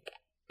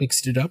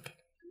 mixed it up.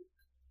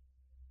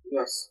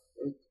 Yes.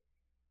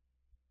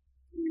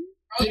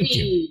 Thank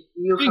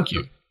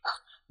you.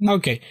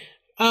 Okay.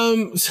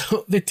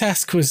 So the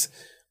task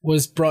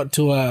was brought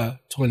to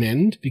an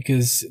end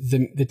because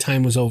the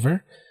time was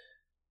over.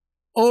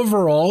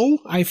 Overall,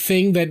 I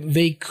think that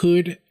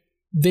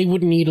they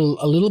would need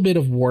a little bit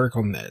of work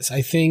on this.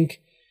 I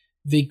think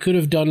they could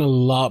have done a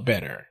lot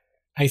better.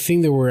 I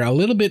think they were a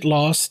little bit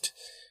lost.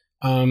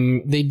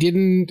 They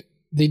didn't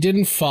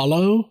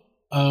follow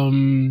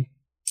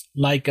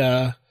like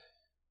a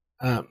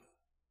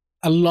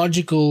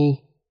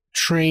logical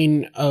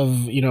train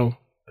of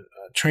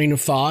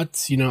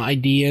thoughts,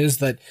 ideas,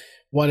 that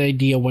one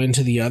idea went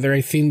to the other.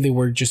 I think they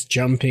were just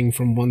jumping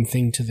from one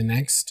thing to the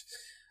next.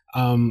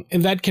 And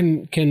that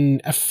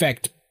can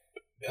affect,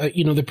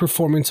 the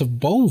performance of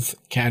both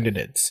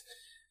candidates.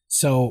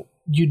 So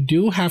you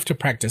do have to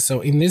practice. So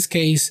in this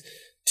case,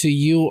 to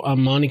you,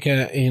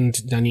 Monica and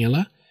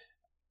Daniela,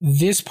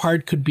 this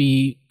part could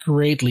be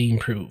greatly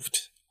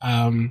improved.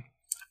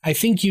 I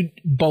think you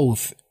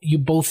both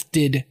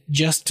did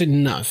just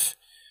enough.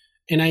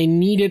 And I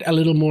needed a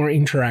little more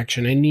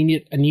interaction. I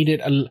need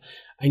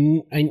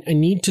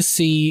to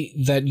see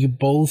that you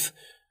both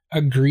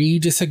agree,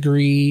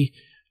 disagree,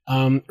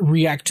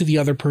 react to the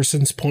other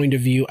person's point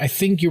of view. I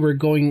think you were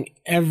going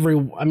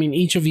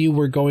each of you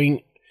were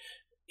going,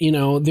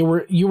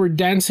 you were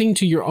dancing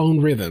to your own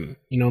rhythm,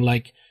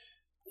 like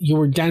you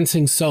were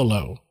dancing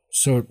solo,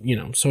 so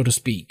to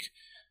speak.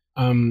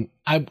 I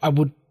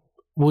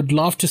would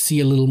love to see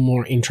a little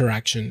more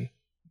interaction,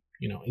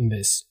 in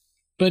this,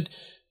 but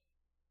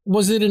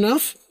was it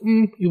enough?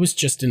 It was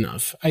just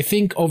enough. I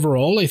think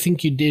overall,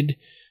 you did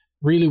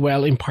really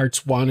well in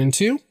parts 1 and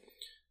 2.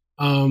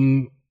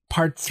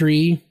 Part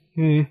 3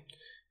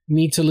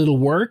 needs a little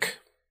work,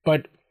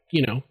 but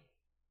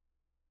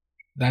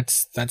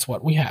that's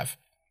what we have.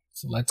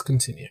 So let's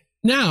continue.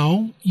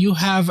 Now you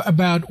have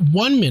about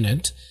 1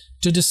 minute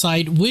to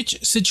decide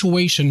which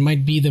situation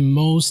might be the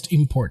most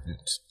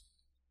important.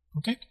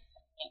 Okay?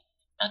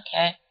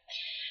 Okay.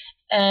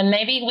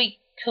 Maybe we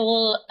could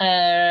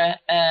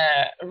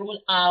rule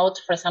out,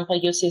 for example,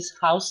 uses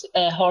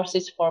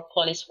horses for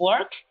police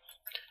work.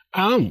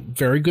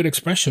 Very good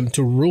expression.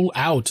 To rule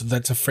out,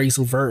 that's a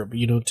phrasal verb,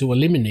 to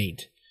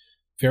eliminate.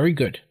 Very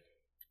good.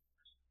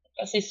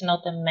 Because it's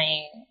not the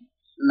main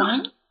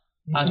one.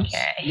 Yes.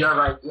 Okay. You're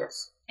right,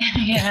 yes.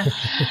 Yeah.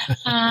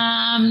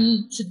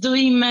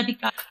 Doing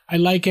medical. I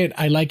like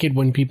it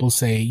when people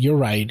say, you're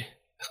right.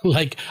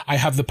 Like I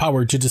have the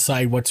power to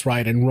decide what's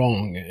right and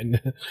wrong.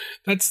 And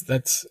that's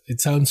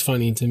it sounds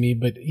funny to me,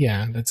 but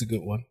yeah, that's a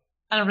good one.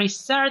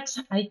 Research,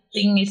 I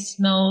think, is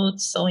not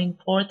so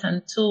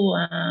important too.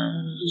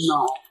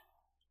 No.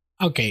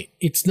 Okay,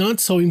 it's not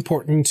so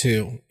important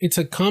too. It's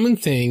a common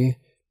thing.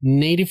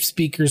 Native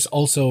speakers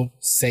also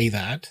say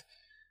that.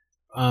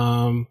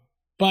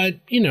 But,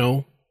 you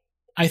know,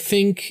 I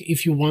think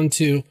if you want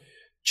to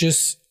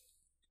just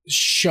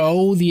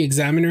show the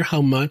examiner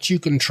how much you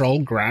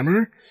control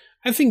grammar,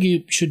 I think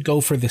you should go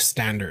for the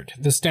standard.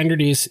 The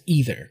standard is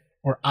either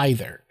or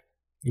either.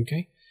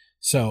 Okay?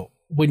 So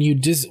when you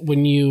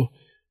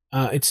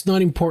it's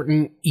not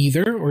important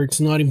either or it's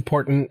not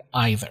important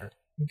either.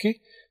 Okay?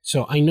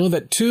 So I know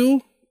that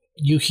too,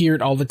 you hear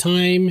it all the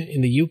time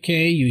in the UK,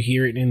 you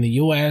hear it in the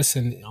US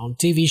and on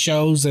TV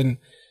shows and,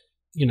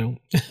 you know,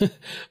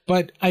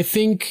 but I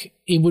think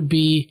it would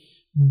be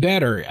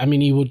better. I mean,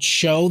 you would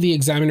show the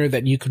examiner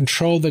that you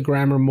control the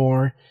grammar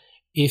more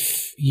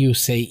if you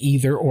say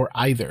either or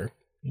either,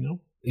 you know,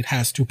 it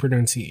has two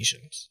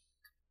pronunciations.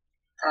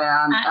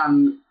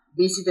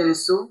 Visit the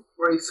zoo,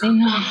 for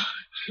example.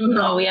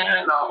 No,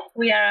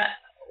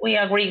 we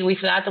agree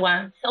with that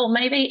one. So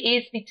maybe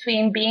it's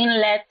between being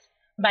led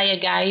by a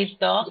guide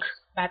dog,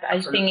 but I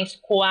think it's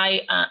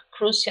quite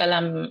crucial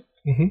and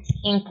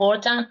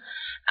important,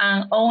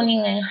 and owning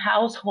a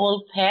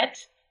household pet.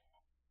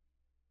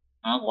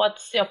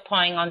 What's your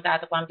point on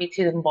that one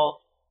between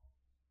both?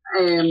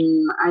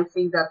 I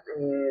think that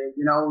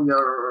you know,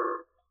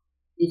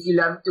 if you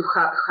love to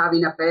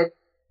having a pet,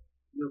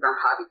 you can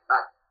have it,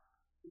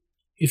 but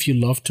if you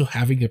love to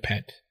having a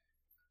pet.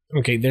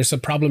 Okay, there's a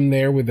problem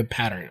there with the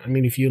pattern. I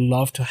mean, if you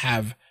love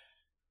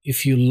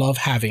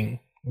having,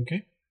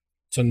 okay?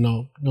 So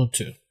no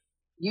two.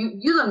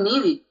 You don't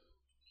need it.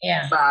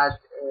 Yeah. But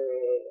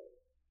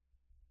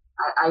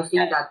I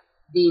think that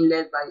being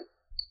led by,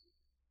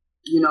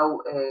 you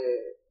know,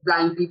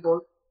 blind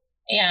people.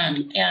 Yeah.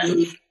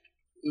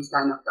 Is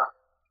kind of tough.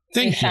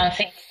 Thank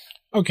you.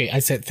 Okay, I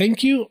said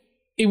thank you.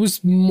 It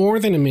was more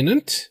than a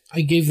minute.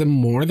 I gave them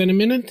more than a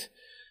minute.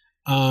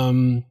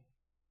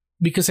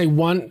 Because I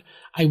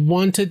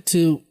wanted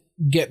to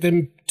get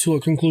them to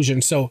a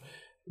conclusion. So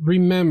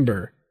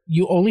remember,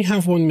 you only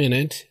have 1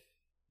 minute.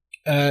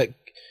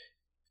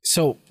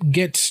 So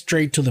get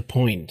straight to the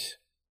point.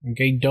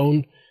 Okay,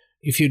 don't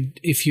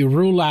if you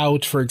rule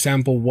out, for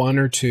example, one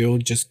or two,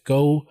 just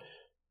go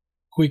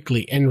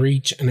quickly and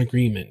reach an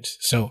agreement.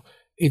 So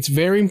it's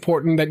very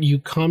important that you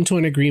come to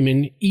an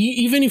agreement,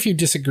 even if you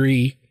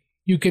disagree.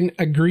 You can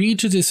agree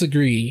to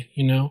disagree,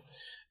 you know,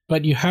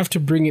 but you have to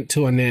bring it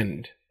to an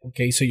end.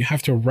 Okay, so you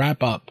have to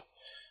wrap up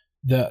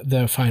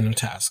the final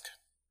task.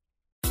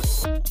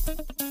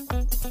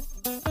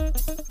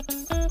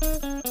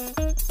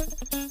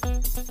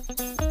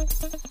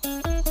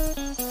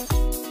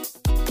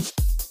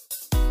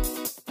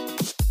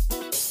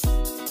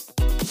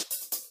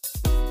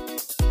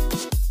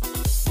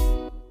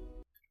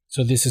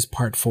 So this is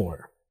part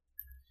 4.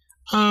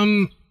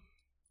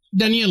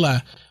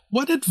 Daniela,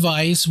 what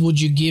advice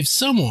would you give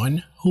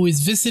someone who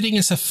is visiting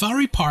a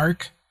safari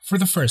park for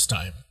the first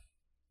time?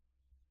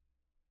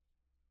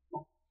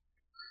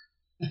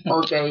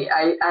 Okay,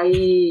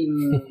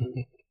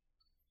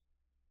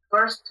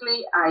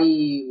 firstly,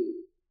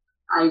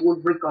 I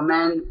would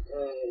recommend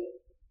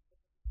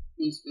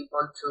these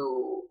people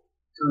to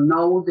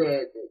know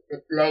the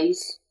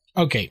place.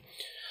 Okay,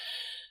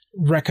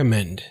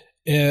 recommend.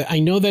 I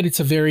know that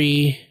it's a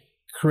very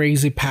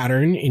crazy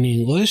pattern in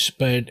English,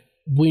 but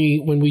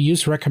when we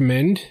use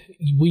recommend,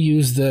 we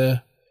use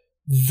the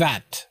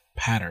that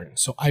pattern.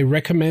 So I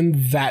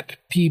recommend that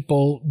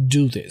people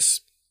do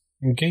this.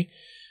 Okay.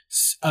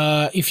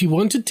 If you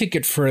want to take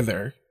it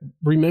further,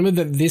 remember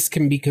that this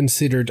can be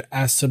considered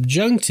as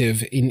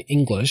subjunctive in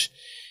English.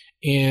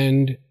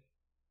 And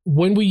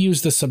when we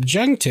use the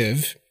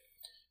subjunctive,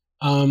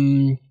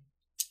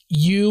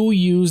 you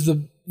use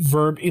the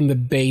verb in the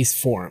base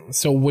form.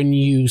 So when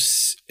you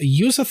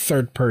use a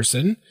third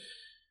person,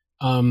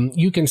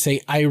 you can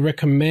say, I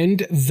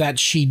recommend that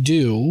she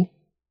do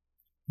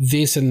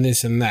this and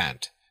this and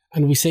that.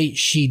 And we say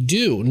she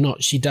do,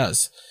 not she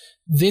does.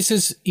 This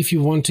is if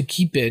you want to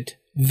keep it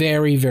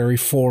very, very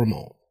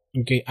formal.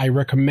 Okay, I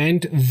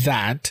recommend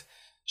that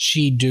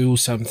she do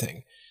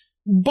something.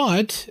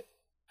 But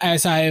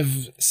as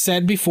I've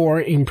said before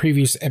in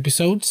previous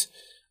episodes,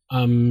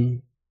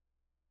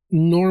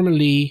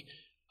 normally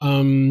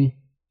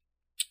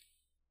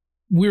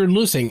we're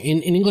losing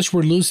in English,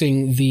 we're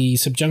losing the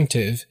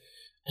subjunctive,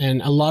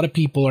 and a lot of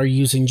people are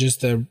using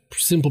just the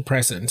simple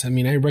present. I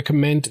mean, I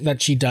recommend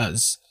that she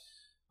does.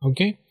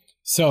 Okay,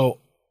 so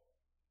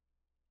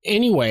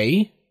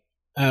anyway,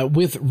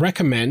 with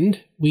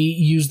recommend, we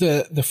use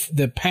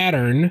the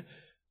pattern.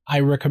 I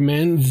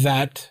recommend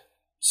that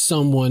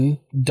someone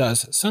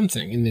does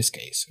something in this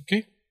case.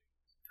 Okay.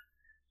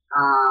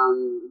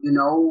 You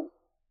know,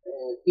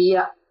 be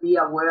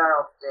aware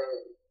of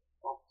the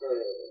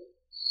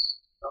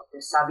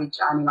savage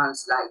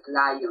animals like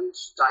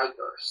lions,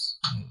 tigers.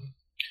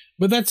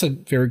 But that's a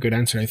very good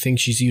answer. I think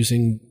she's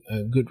using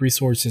good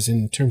resources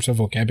in terms of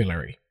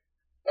vocabulary.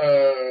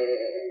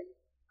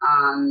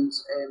 And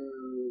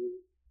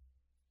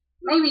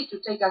maybe to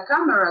take a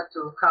camera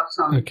to have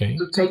some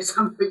to take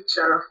some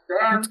picture of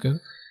them. That's good.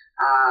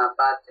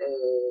 But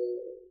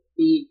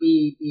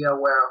be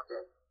aware of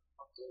the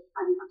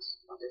animals,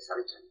 of the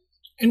savage animals.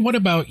 And what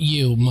about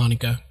you,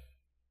 Monica?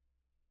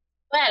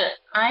 Well,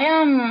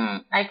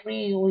 I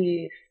agree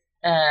with.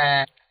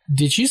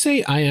 Did you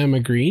say I am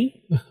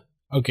agree?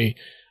 Okay,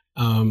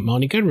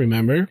 Monica,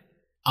 remember,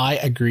 I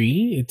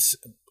agree. It's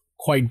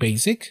quite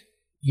basic.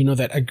 You know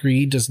that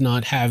agree does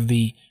not have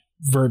the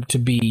verb to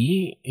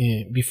be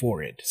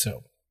before it,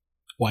 so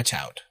watch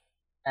out.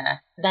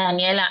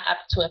 Daniela,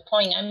 up to a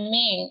point. I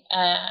mean,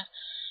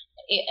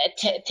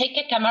 take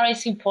a camera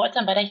is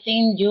important, but I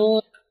think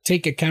you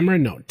take a camera.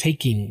 No,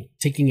 taking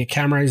a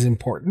camera is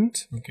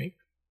important. Okay.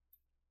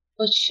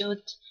 You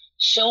should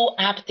show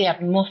up the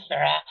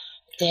atmosphere.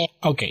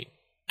 Okay,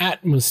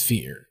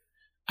 atmosphere.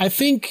 I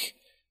think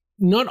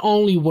not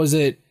only was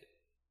it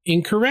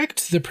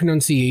incorrect, the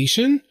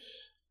pronunciation,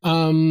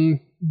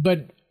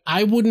 but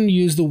I wouldn't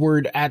use the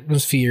word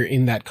atmosphere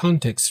in that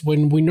context.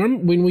 When we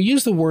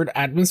use the word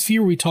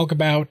atmosphere, we talk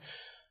about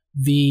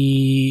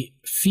the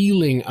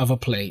feeling of a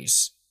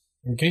place.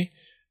 Okay,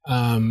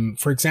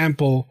 for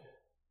example,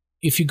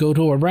 if you go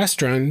to a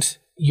restaurant,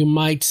 you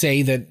might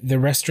say that the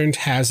restaurant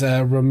has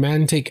a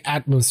romantic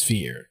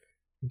atmosphere.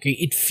 Okay,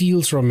 it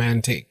feels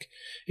romantic.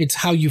 It's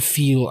how you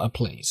feel a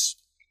place.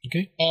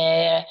 Okay.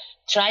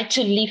 Try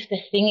to live the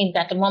thing in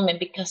that moment,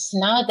 because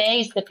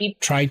nowadays the people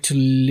try to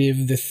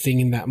live the thing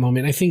in that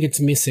moment. I think it's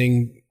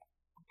missing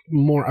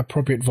more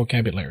appropriate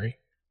vocabulary.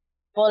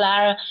 People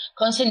are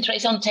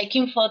concentrating on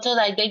taking photos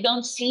that they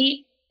don't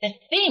see the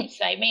things.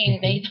 I mean,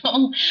 they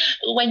don't.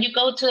 When you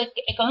go to a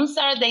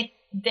concert,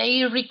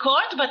 they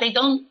record, but they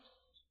don't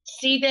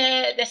see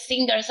the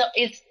singer. So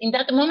it's in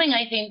that moment.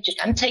 I think you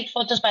can take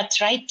photos, but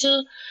try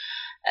to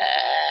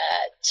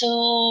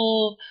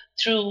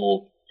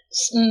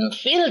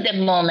feel the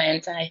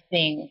moment. I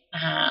think.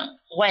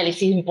 Well,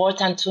 it's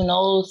important to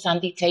know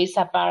some details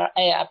about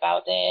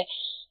the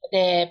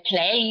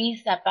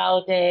place,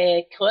 about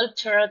the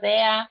culture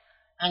there,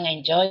 and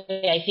enjoy.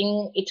 I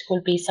think it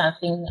could be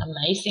something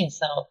amazing.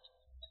 So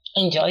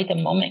enjoy the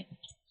moment.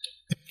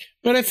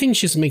 But I think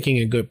she's making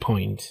a good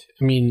point.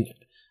 I mean,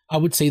 I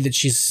would say that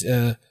she's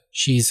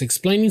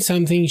explaining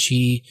something.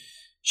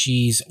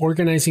 She's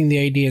organizing the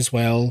idea as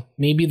well.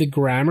 Maybe the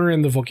grammar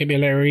and the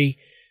vocabulary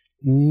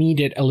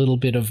needed a little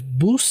bit of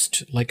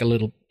boost, like a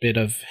little bit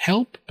of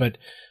help. But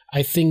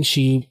I think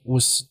she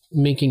was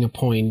making a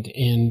point,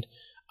 and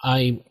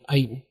I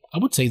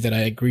would say that I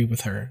agree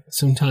with her.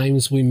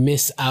 Sometimes we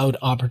miss out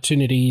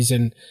opportunities,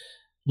 and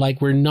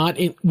like we're in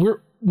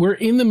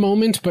the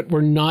moment, but we're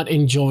not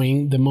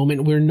enjoying the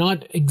moment. We're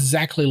not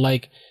exactly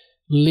like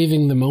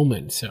living the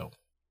moment. So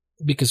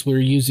because we're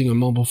using a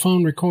mobile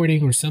phone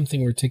recording or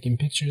something, we're taking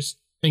pictures.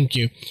 Thank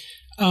you.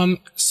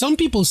 Some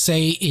people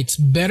say it's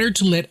better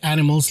to let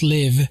animals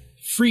live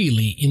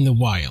freely in the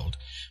wild.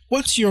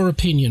 What's your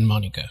opinion,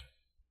 Monica?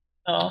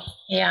 Oh,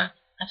 yeah,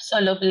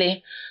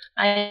 absolutely.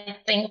 I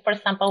think, for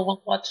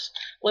example, what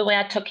we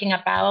were talking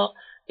about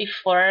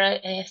before,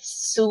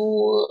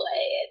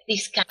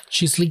 this kind.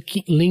 She's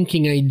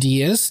linking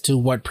ideas to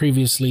what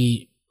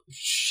previously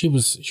she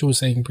was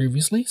saying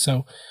previously.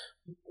 So,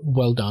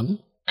 well done.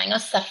 Kind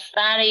of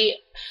safari.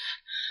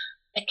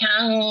 I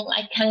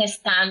can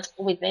stand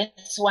with it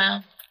as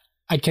well.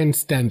 I can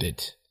stand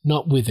it,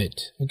 not with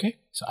it. Okay,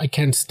 so I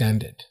can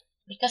stand it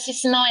because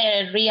it's not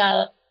a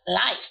real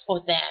life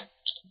for them.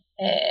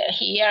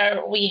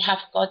 Here we have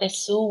got a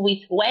zoo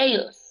with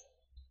whales.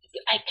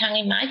 I can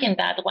imagine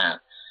that one.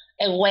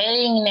 A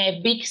whale in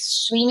a big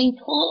swimming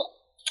pool.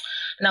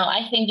 No,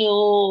 I think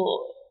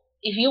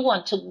if you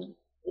want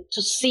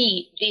to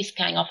see this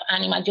kind of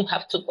animal, you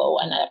have to go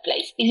another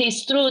place. It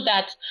is true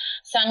that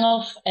some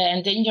of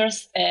endangered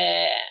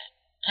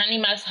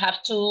animals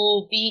have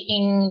to be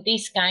in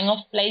this kind of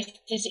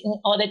places in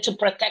order to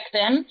protect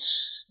them,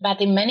 but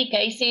in many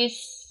cases,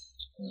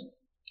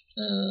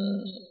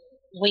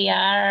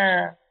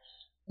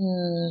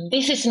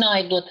 this is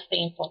not a good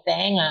thing for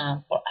them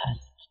and for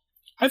us.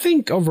 I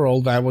think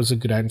overall that was a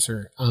good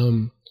answer.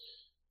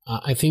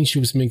 I think she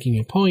was making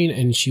a point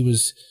and she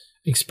was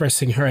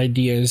expressing her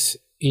ideas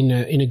in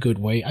a good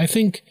way. I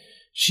think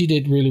she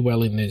did really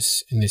well in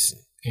this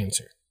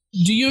answer.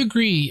 Do you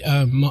agree,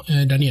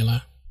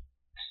 Daniela?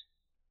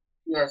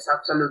 Yes,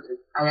 absolutely.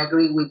 I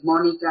agree with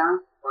Monica.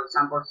 For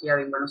example, here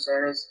in Buenos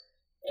Aires.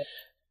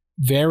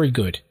 Very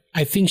good.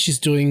 I think she's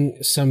doing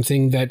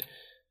something that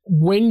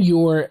when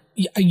you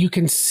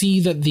can see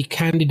that the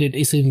candidate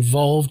is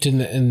involved in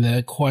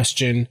the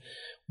question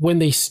when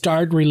they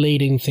start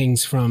relating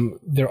things from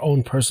their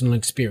own personal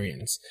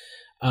experience.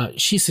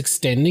 She's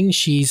expanding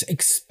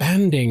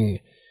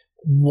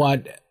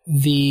what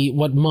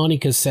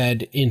Monica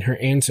said in her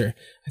answer.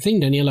 I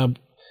think Daniela,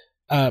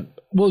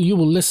 well, you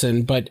will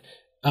listen, but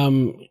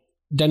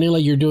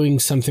Daniela, you're doing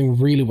something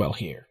really well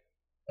here.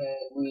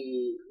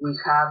 We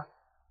have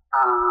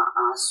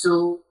a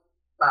zoo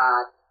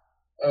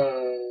but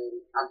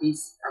at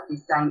this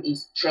time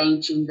is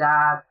changing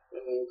that.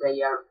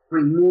 They are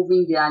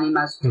removing the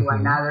animals to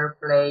another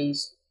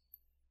place.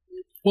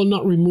 Well,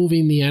 not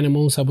removing the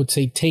animals, I would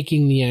say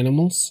taking the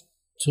animals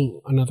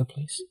to another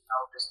place.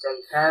 To stay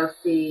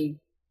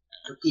healthy,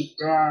 to keep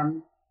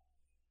them.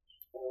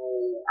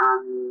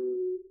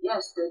 And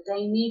yes,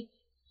 they need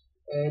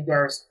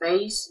their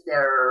space,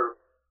 their,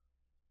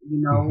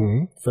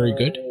 very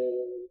good.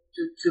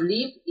 To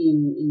live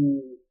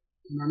in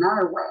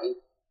another way.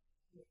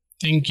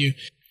 Thank you.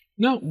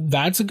 No,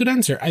 that's a good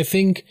answer. I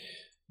think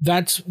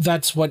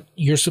that's what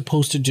you're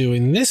supposed to do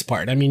in this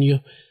part. I mean,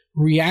 you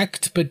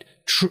react, but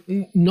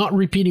not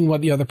repeating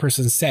what the other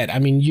person said. I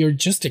mean, you're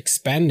just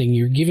expanding.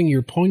 You're giving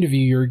your point of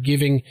view.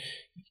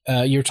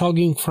 You're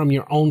talking from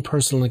your own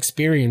personal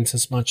experience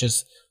as much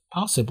as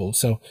possible.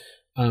 So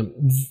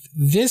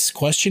this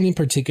question in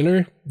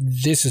particular,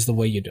 this is the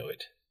way you do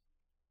it.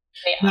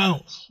 Yeah.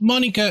 Now,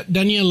 Monica,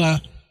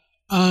 Daniela,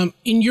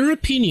 in your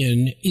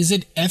opinion, is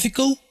it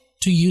ethical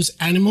to use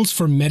animals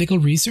for medical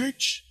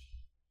research?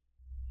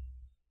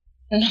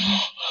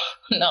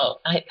 No,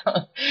 I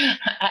don't.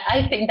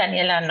 I think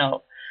Daniela,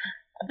 no.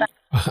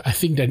 I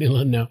think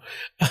Daniela, no.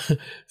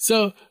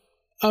 So,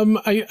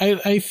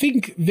 I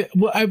think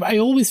I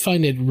always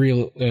find it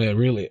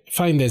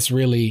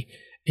really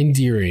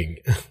endearing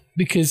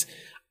because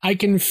I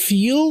can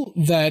feel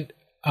that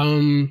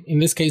in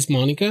this case,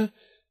 Monica,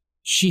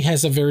 she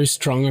has a very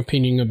strong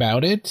opinion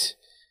about it,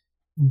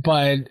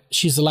 but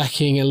she's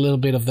lacking a little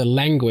bit of the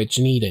language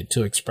needed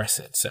to express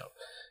it. So,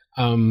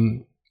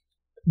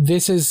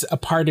 this is a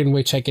part in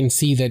which I can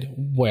see that,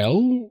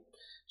 well,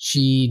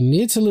 she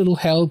needs a little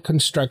help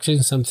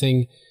constructing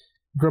something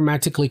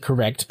grammatically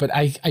correct, but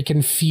I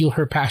can feel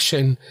her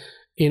passion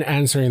in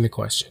answering the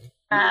question.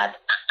 I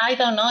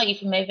don't know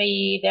if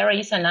maybe there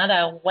is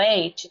another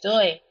way to do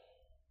it.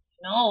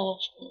 No,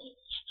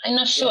 I'm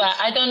not sure.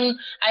 I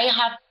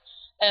have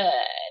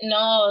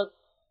no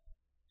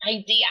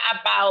idea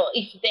about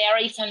if there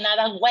is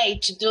another way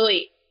to do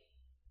it.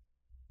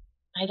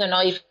 I don't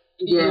know if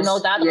you know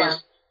that one.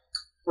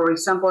 For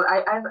example,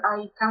 I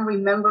can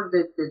remember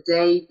the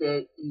day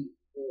that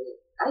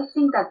I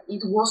think that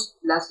it was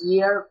last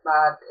year,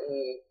 but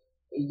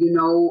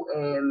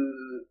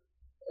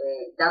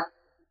that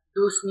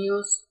those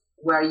news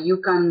where you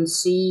can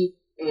see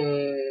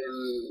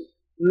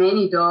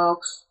many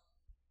dogs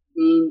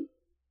being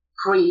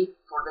free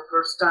for the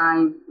first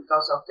time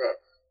because of the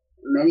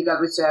medical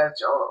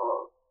research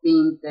or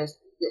being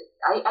tested.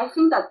 I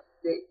think that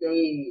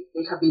they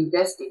have been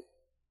tested,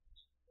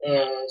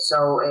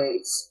 so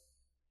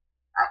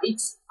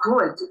it's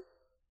cruelty.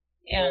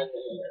 Yeah.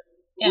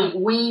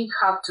 We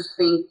have to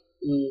think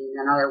in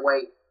another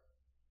way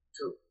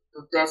to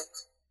test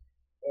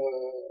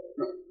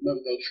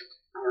medication.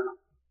 I don't know.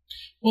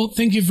 Well,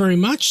 thank you very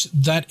much.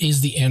 That is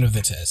the end of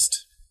the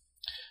test.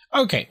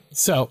 Okay,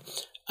 so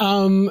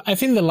I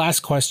think the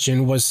last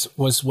question was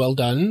well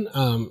done.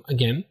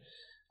 Again,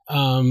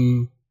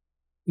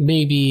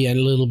 maybe a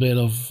little bit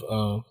of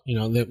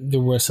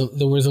there was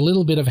a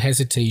little bit of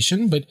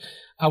hesitation, but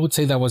I would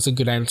say that was a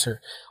good answer.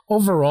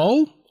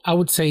 Overall, I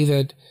would say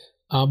that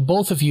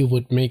both of you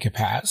would make a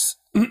pass,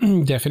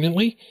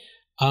 definitely.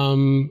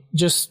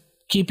 Just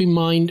keep in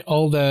mind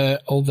all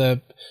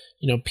the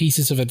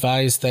pieces of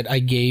advice that I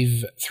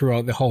gave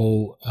throughout the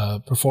whole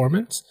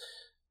performance.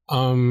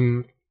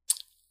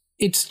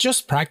 It's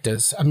just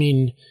practice. I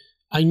mean,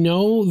 I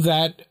know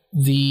that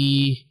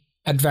the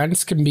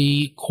advance can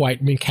be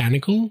quite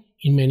mechanical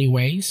in many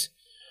ways.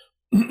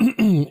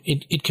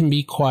 It can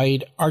be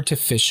quite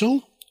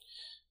artificial.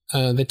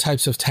 The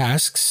types of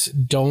tasks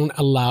don't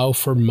allow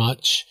for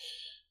much,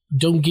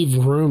 don't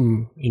give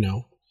room,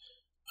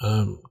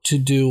 to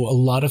do a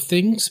lot of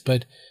things.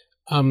 But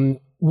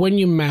when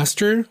you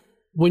master,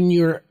 when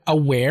you're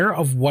aware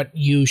of what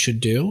you should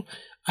do,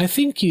 I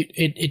think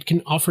it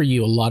can offer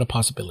you a lot of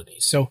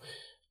possibilities. So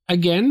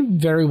again,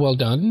 very well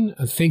done.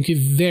 Thank you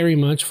very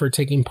much for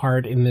taking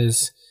part in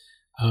this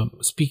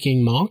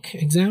speaking mock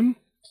exam.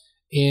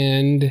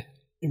 And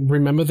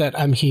remember that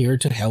I'm here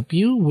to help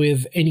you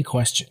with any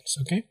questions,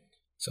 okay?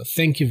 So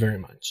thank you very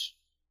much.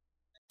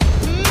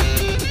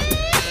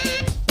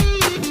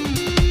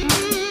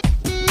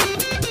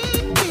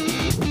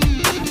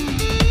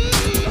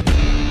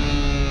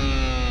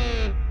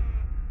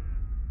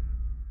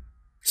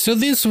 So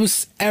this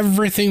was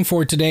everything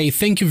for today.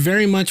 Thank you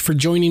very much for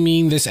joining me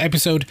in this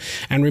episode.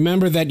 And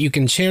remember that you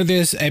can share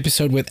this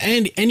episode with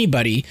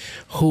anybody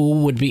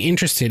who would be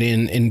interested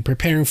in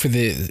preparing for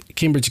the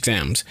Cambridge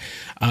exams.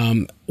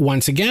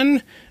 Once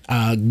again,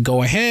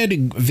 go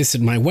ahead, visit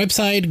my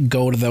website,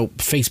 go to the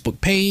Facebook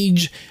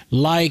page,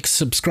 like,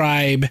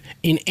 subscribe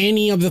in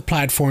any of the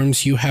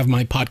platforms you have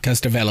my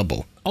podcast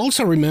available.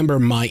 Also remember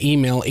my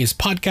email is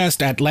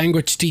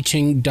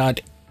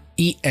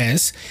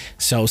podcast@languageteaching.es.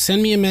 So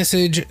send me a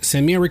message,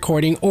 send me a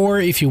recording,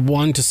 or if you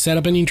want to set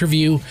up an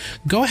interview,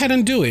 go ahead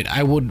and do it.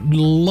 I would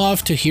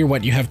love to hear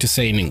what you have to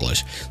say in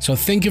English. So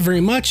thank you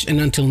very much, and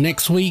until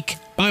next week,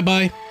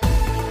 bye-bye.